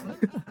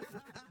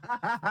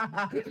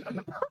 I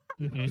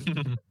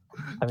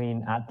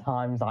mean, at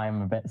times I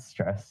am a bit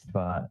stressed,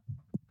 but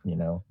you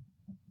know,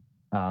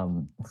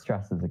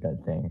 stress is a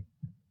good thing.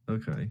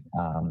 Okay.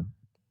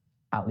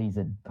 At least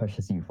it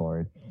pushes you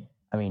forward.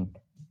 I mean,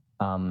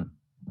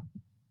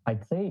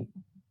 I'd say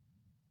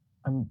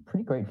I'm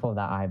pretty grateful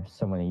that I have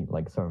so many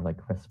like sort of like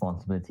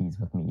responsibilities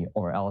with me,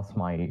 or else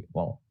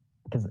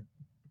because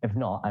if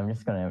not, I'm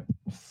just gonna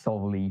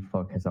solely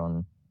focus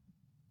on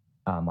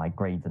my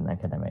grades and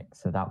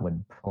academics. So that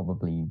would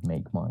probably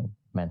make my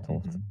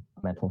mental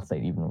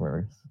state even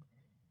worse.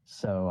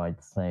 So I'd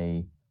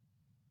say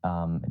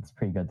it's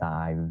pretty good that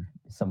I've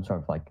some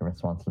sort of like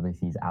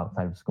responsibilities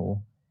outside of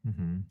school.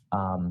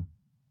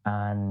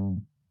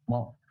 And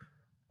well,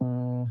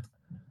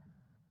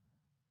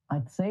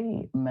 I'd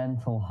say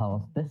mental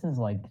health. This is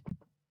like,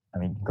 I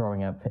mean,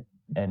 growing up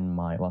in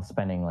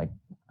spending like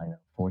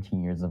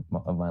 14 years of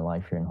my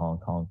life here in Hong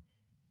Kong,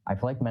 I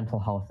feel like mental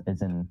health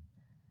isn't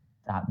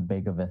that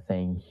big of a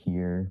thing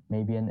here.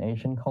 Maybe in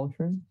Asian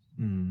cultures,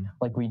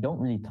 like we don't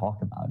really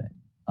talk about it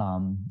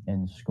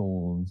in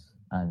schools,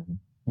 and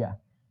yeah.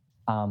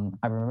 I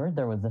remember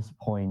there was this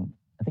point.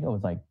 I think it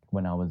was like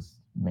when I was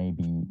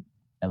maybe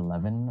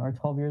 11 or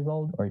 12 years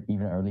old, or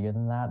even earlier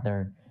than that.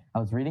 I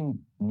was reading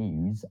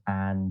news,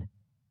 and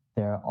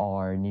there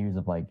are news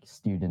of like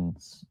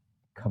students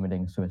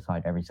committing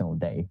suicide every single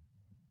day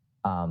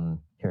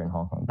here in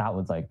Hong Kong. That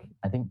was like,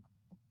 I think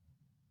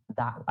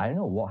that, I don't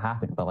know what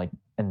happened, but like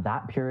in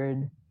that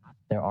period,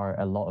 there are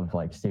a lot of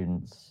like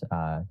students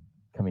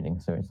committing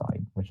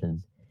suicide, which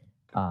is,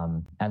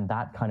 and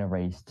that kind of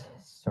raised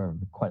sort of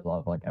quite a lot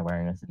of like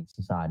awareness in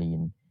society,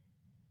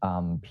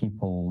 and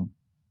people,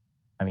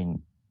 I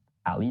mean,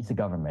 at least the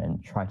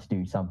government tried to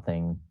do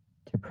something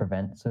to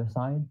prevent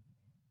suicide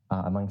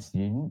among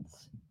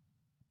students.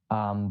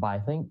 But I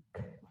think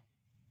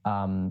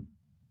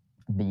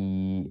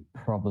the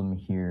problem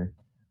here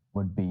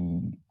would be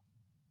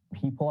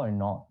people are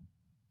not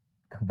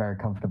very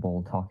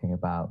comfortable talking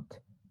about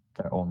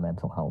their own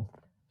mental health.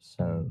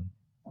 So,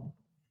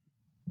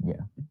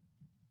 yeah.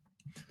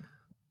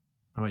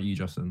 How about you,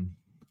 Justin?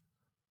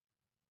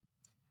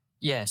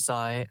 Yes,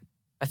 I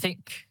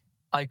think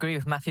I agree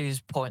with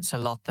Matthew's points a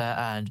lot there,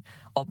 and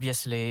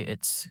obviously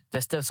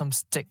there's still some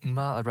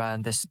stigma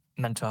around this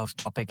mental health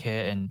topic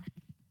here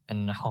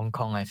in Hong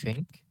Kong, I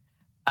think.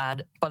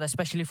 But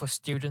especially for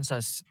students,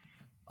 as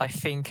I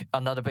think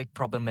another big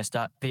problem is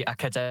that the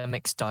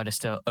academic side is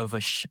still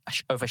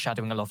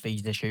overshadowing a lot of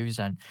these issues,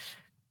 and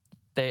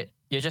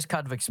you're just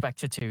kind of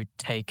expected to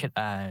take it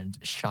and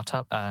shut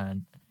up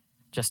and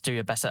just do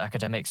your best at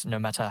academics, no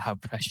matter how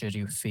pressured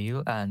you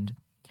feel. And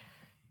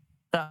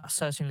that's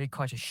certainly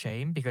quite a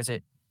shame because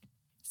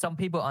some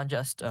people aren't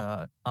just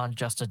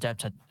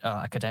adept at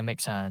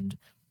academics, and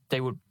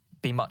they would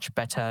be much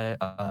better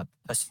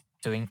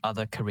pursuing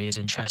other careers,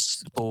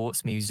 interests,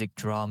 sports, music,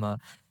 drama.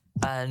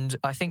 And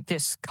I think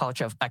this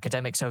culture of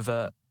academics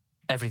over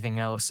everything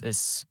else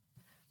is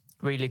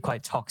really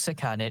quite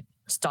toxic, and it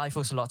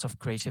stifles a lot of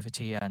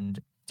creativity and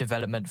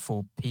development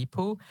for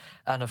people.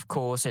 And of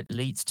course, it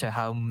leads to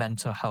how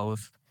mental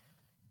health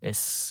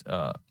is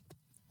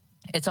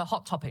it's a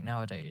hot topic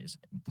nowadays,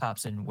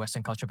 perhaps in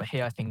Western culture, but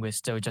here I think we're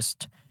still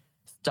just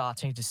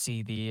starting to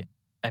see the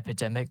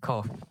epidemic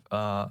of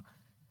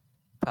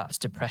perhaps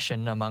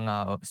depression among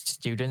our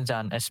students,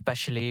 and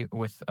especially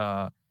with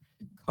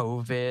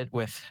COVID,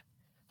 with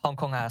Hong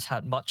Kong has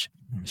had much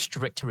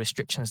stricter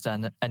restrictions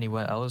than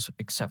anywhere else,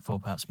 except for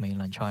perhaps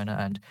mainland China,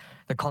 and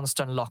the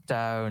constant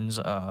lockdowns,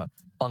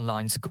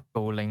 online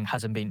schooling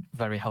hasn't been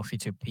very healthy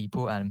to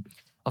people, and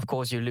of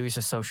course you lose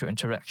the social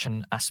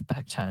interaction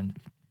aspect.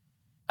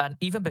 And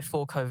even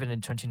before COVID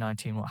in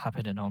 2019, what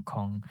happened in Hong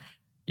Kong,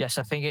 yes,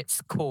 I think it's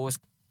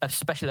caused,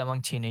 especially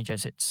among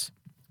teenagers, it's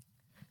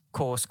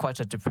caused quite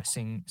a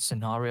depressing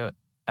scenario.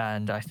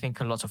 And I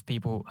think a lot of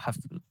people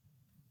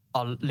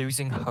are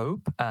losing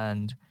hope.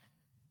 And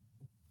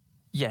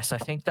yes, I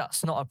think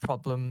that's not a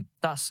problem.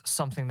 That's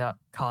something that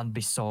can't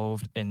be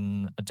solved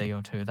in a day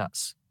or two.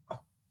 That's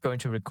going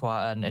to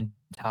require an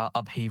entire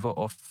upheaval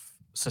of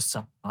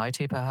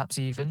society, perhaps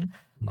even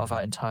of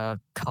our entire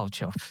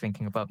culture of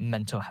thinking about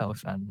mental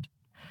health. And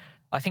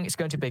I think it's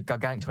going to be a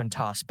gargantuan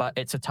task, but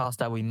it's a task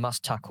that we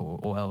must tackle,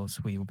 or else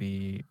we will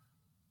be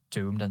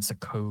doomed and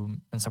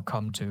succumb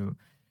to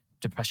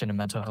depression and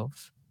mental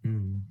health.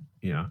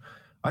 Yeah.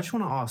 I just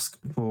want to ask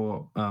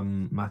for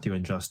Matthew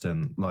and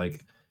Justin,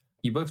 like,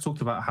 you both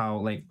talked about how,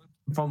 like,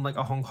 from like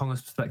a Hong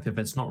Konger's perspective,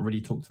 it's not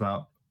really talked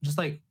about. Just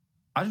like,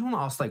 I just want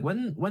to ask, like,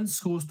 when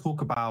schools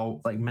talk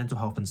about like mental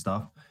health and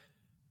stuff,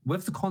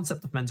 with the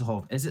concept of mental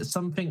health, is it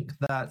something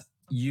that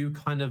you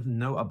kind of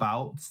know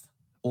about,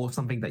 or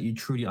something that you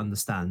truly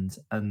understand?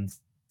 And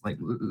like,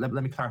 let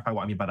me clarify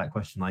what I mean by that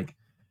question. Like,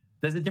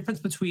 there's a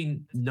difference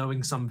between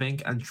knowing something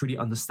and truly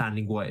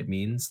understanding what it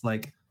means.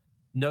 Like,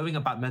 knowing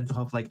about mental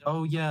health, like,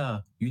 oh yeah,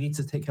 you need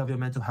to take care of your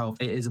mental health,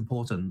 it is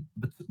important,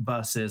 but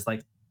versus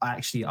like,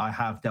 actually, I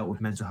have dealt with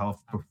mental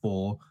health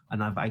before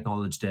and I've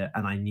acknowledged it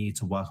and I need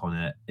to work on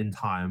it in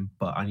time,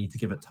 but I need to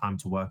give it time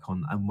to work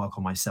on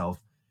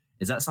myself.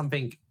 Is that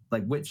something,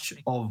 like, which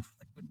of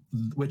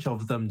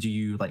them do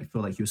you like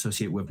feel like you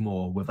associate with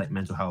more with like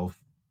mental health?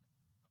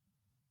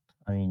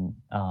 I mean,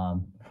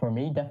 for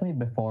me, definitely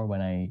before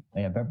when I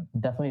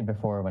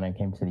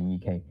came to the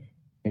UK,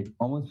 it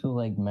almost feels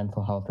like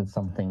mental health is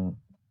something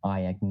I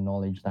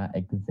acknowledge that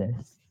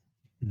exists,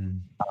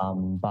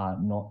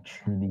 but not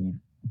truly,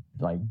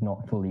 like,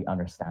 not fully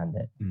understand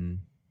it.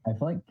 I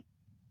feel like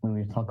when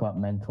we talk about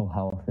mental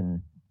health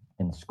in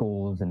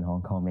schools in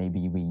Hong Kong,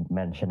 maybe we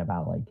mention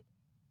about like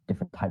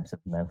different types of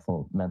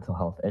mental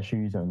health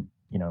issues, or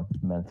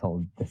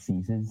mental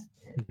diseases,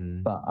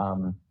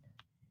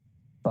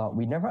 but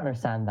we never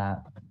understand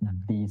that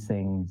these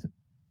things,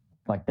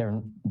 like,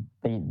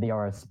 they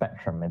are a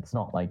spectrum. It's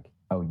not like,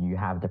 oh, you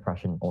have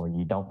depression or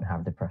you don't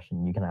have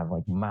depression. You can have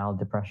like mild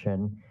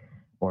depression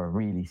or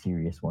really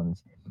serious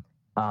ones,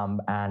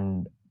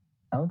 and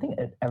I don't think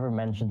it ever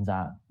mentions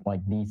that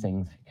like these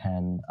things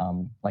can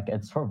like,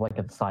 it's sort of like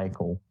a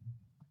cycle.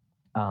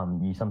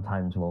 You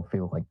sometimes will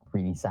feel like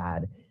really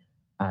sad,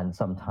 and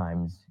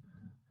sometimes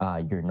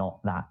you're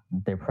not that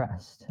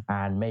depressed,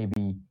 and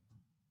maybe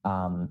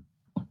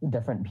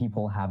different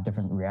people have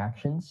different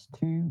reactions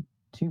to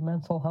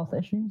mental health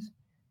issues.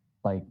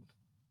 Like,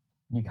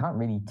 you can't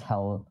really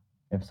tell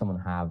if someone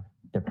have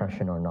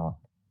depression or not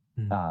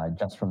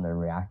just from their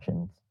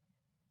reactions,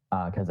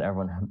 because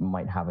everyone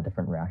might have a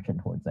different reaction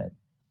towards it.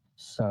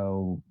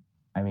 So,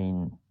 I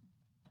mean,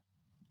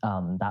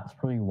 that's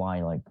probably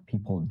why like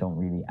people don't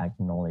really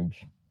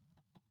acknowledge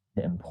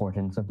the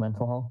importance of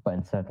mental health, but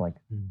instead, like,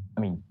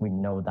 I mean, we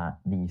know that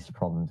these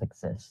problems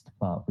exist,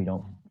 but we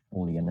don't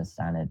fully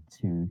understand it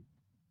to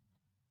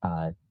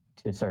a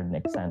certain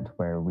extent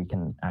where we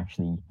can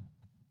actually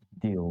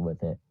deal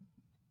with it,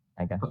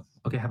 I guess.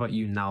 Okay, how about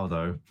you now,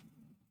 though?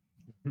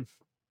 How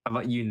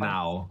about you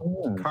now?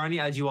 Currently,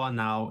 as you are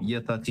now,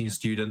 year 13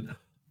 student,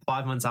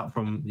 5 months out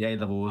from the A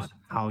levels,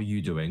 how are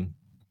you doing?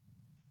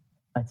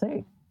 I'd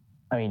say,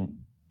 I mean,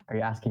 are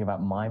you asking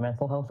about my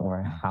mental health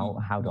or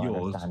how do I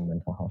Yours. understand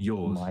mental health?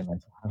 Yours. My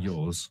mental health.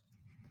 Yours.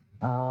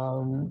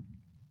 I'd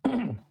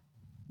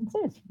say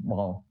it's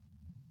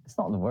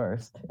not the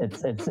worst.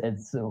 It's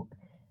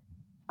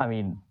I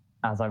mean,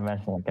 as I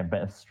mentioned, like a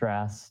bit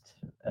stressed.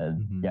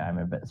 Yeah, I'm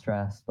a bit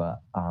stressed,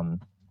 but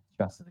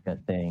stress is a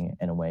good thing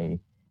in a way,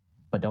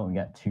 but don't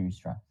get too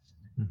stressed.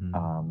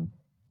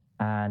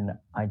 And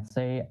I'd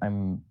say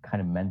I'm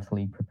kind of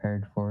mentally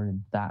prepared for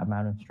that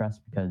amount of stress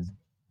because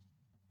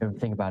if you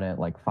think about it,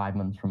 like 5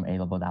 months from A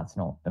level, that's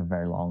not a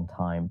very long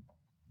time.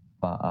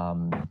 But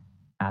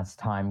as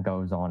time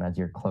goes on, as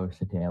you're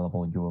closer to A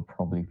level, you will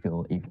probably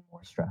feel even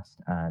more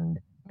stressed and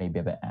maybe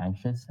a bit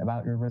anxious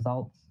about your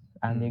results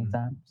and the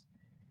exams.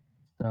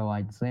 So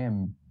I'd say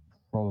I'm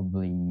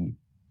probably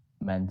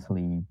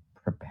mentally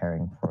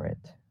preparing for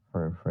it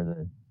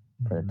for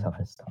the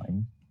toughest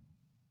time.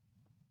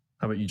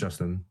 How about you,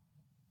 Justin?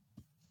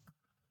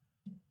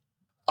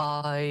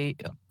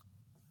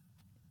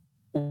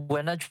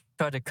 When I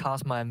try to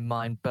cast my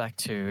mind back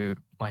to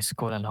my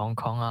school in Hong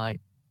Kong,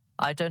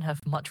 I don't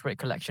have much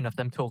recollection of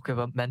them talking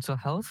about mental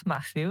health.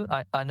 Matthew,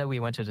 I know we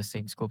went to the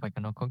same school back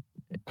in Hong Kong.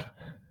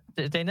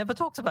 They never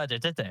talked about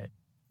it, did they?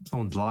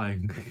 Someone's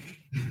lying.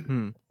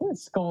 The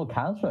school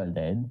counselor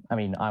did. I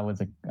mean, I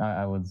was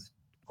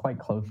quite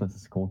close with the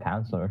school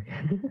counselor.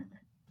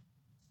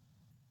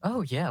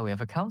 Oh yeah, we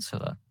have a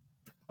counselor.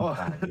 Oh,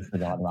 I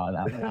forgot about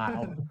that.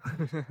 Wow.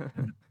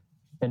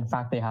 In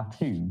fact, they have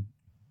two.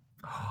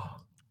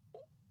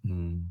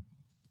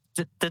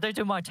 Did they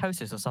do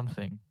mitosis or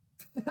something?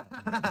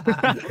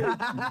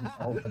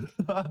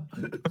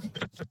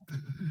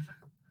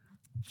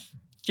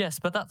 Yes,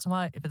 but that's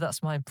my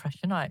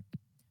impression.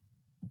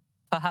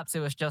 Perhaps it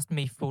was just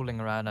me fooling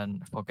around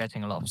and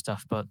forgetting a lot of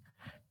stuff, but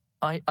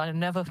I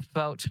never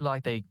felt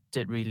like they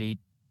did really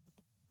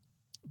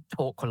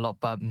talk a lot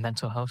about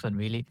mental health. And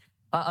really,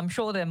 I'm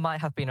sure there might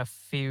have been a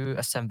few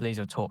assemblies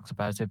that talked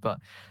about it, but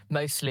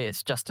mostly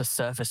it's just a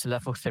surface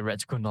level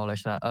theoretical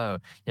knowledge that, oh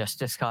yes,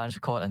 this kind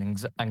of called an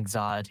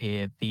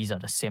anxiety, these are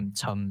the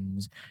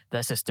symptoms,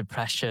 there's this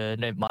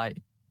depression, it might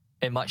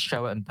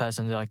show it in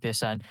persons like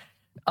this. And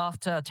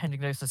after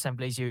attending those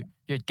assemblies,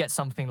 you'd get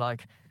something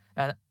like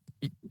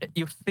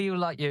you feel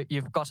like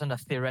you've gotten a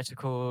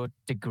theoretical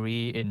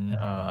degree in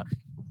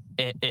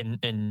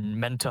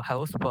mental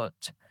health,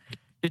 but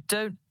you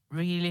don't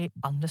really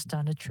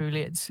understand it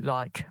truly. It's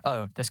like,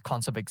 oh, this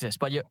concept exists,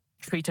 but you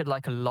treat it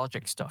like a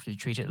logic stuff. You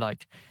treat it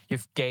like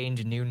you've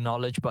gained new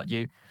knowledge, but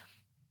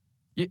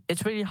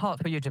it's really hard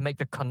for you to make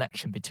the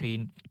connection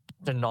between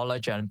the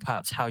knowledge and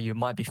perhaps how you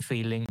might be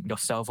feeling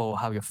yourself or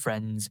how your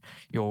friends,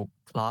 your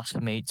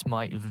classmates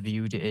might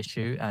view the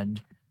issue.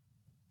 And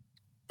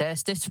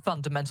there's this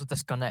fundamental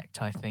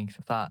disconnect, I think,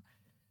 that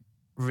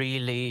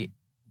really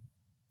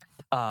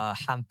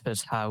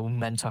hampers how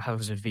mental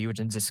health is viewed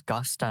and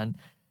discussed. And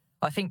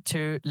I think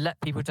to let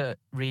people to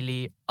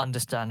really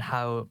understand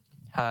how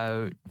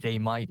they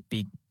might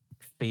be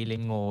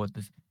feeling or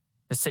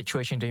the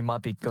situation they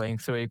might be going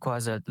through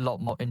requires a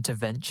lot more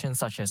intervention,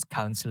 such as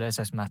counselors,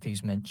 as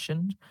Matthew's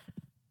mentioned.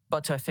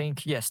 But I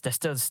think, yes, there's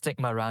still a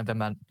stigma around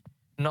them, and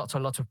not a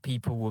lot of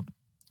people will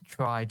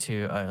try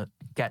to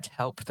get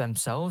help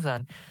themselves.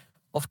 And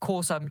of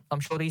course, I'm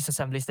sure these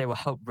assemblies, they will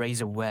help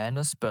raise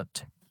awareness,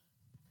 but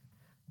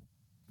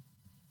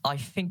I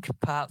think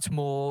perhaps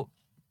more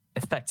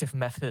effective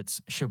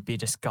methods should be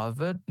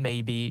discovered.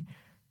 Maybe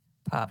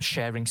perhaps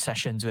sharing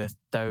sessions with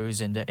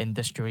those in the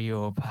industry,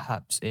 or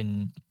perhaps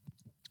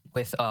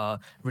with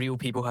real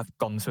people who have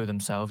gone through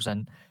themselves.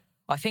 And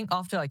I think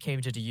after I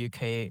came to the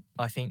UK,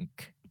 I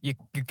think you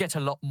get a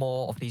lot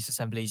more of these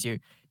assemblies.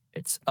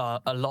 It's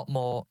a lot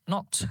more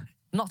not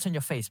in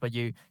your face, but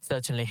you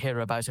certainly hear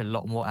about it a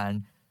lot more,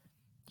 and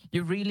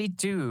you really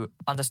do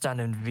understand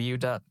and view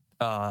that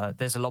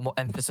there's a lot more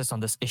emphasis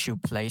on this issue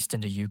placed in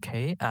the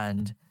UK,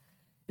 and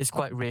it's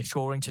quite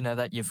reassuring to know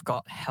that you've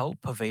got help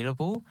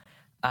available,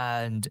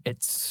 and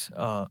it's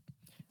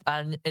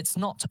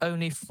not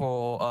only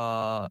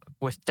for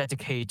with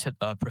dedicated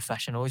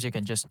professionals. You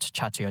can just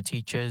chat to your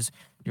teachers,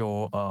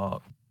 your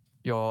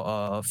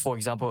for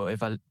example,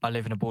 if I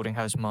live in a boarding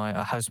house, my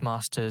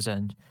housemasters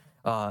and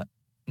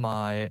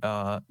my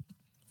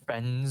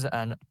friends,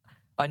 and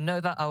I know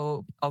that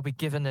I'll be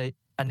given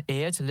an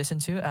ear to listen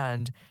to,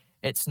 and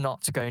it's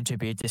not going to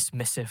be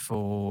dismissive,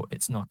 or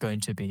it's not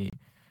going to be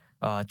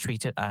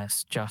treated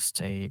as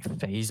just a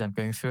phase I'm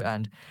going through.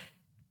 And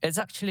it's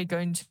actually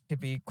going to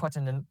be quite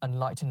an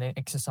enlightening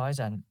exercise,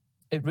 and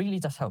it really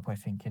does help, I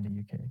think, in the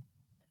UK.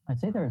 I'd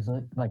say there's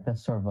like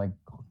this sort of like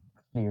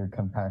clear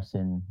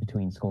comparison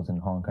between schools in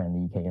Hong Kong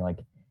and the UK. Like,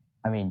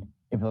 I mean,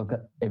 if you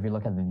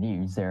look at the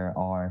news, there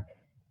are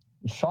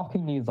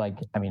shocking news. Like,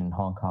 I mean, in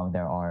Hong Kong,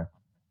 there are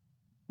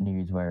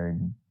news where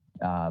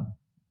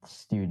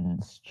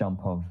students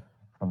jump off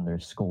from their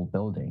school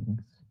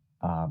buildings.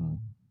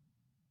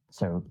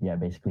 So yeah,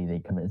 basically they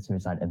commit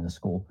suicide in the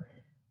school.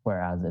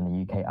 Whereas in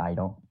the UK, I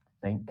don't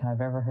think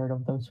I've ever heard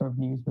of those sort of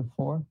news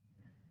before.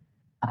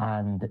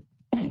 And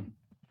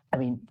I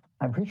mean,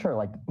 I'm pretty sure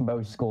like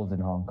most schools in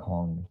Hong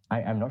Kong,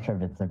 I'm not sure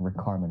if it's a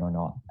requirement or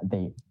not.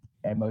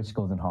 Most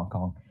schools in Hong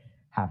Kong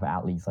have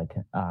at least like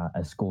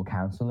a school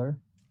counselor.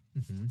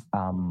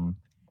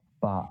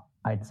 But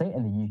I'd say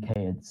in the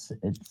UK,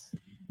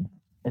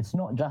 it's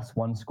not just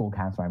one school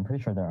counselor. I'm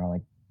pretty sure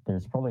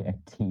there's probably a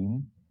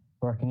team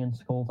working in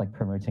schools like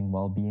promoting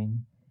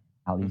well-being.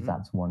 At least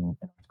that's one in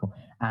our school.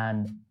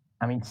 And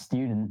I mean,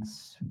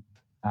 students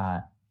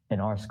in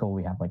our school,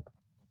 we have like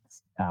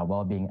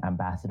well-being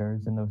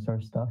ambassadors and those sort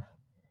of stuff.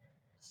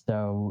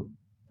 So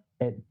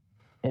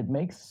it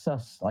makes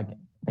us like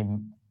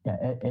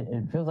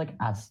it feels like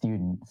as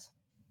students,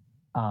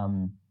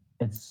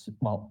 it's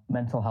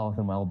mental health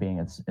and well-being.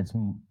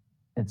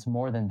 It's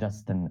more than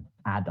just an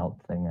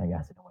adult thing, I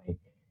guess, in a way.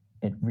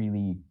 It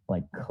really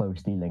like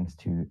closely links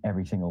to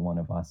every single one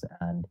of us,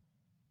 and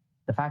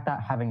the fact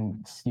that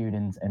having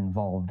students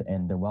involved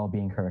in the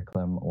well-being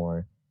curriculum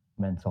or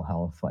mental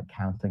health, like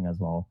counseling as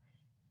well,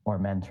 or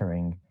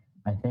mentoring,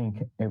 I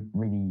think it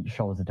really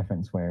shows a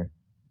difference where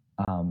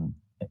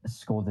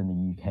schools in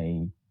the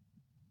UK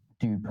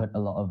do put a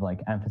lot of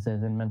like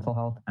emphasis in mental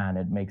health, and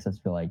it makes us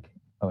feel like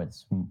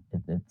it's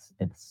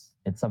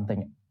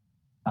something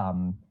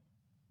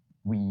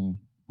we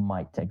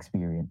might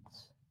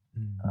experience.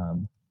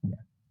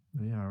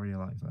 Yeah, I really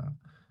like that.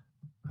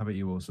 How about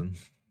you, Wilson?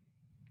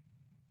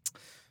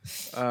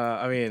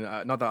 I mean,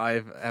 not that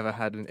I've ever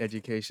had an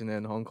education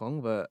in Hong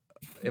Kong, but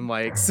in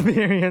my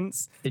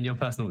experience, in your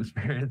personal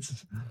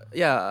experience,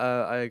 yeah,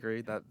 I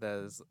agree that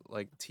there's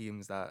like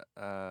teams that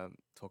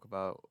talk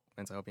about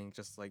mental well-being.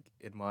 Just like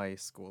in my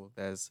school,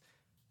 there's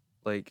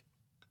like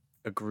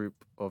a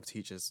group of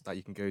teachers that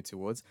you can go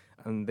towards,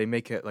 and they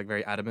make it like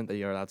very adamant that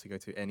you're allowed to go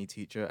to any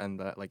teacher, and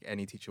that like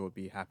any teacher would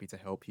be happy to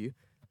help you.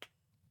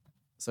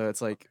 So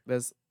it's like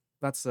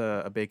that's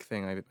a big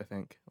thing, I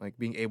think. Like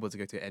being able to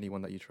go to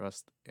anyone that you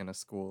trust in a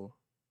school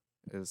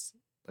is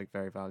like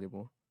very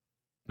valuable.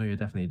 No, you're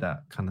definitely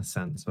that kind of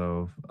sense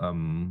of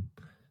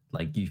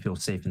like you feel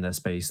safe in their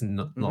space,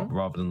 not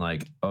rather than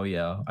like, oh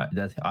yeah,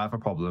 I have a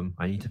problem,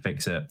 I need to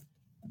fix it.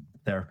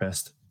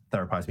 Therapist,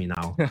 therapize me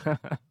now.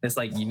 It's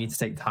like you need to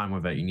take time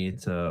with it. You need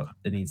to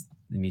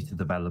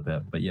develop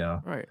it. But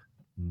yeah, right.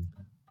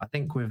 I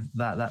think with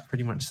that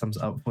pretty much sums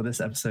up for this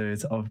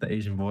episode of The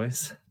Asian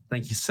Voice.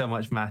 Thank you so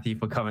much, Matthew,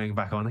 for coming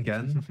back on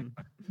again.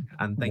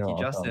 And thank you,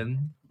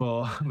 Justin,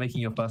 for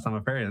making your first time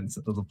appearance.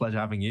 It was a pleasure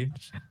having you.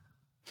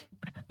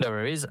 No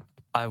worries.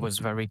 I was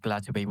very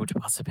glad to be able to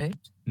participate.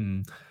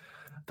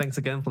 Thanks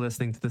again for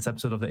listening to this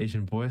episode of The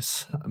Asian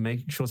Voice.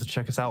 Make sure to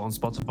check us out on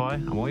Spotify.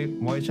 And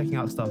while you're checking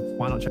out stuff,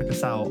 why not check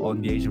us out on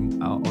on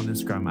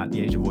Instagram at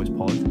The Asian Voice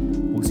Pod.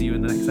 We'll see you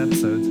in the next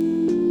episode.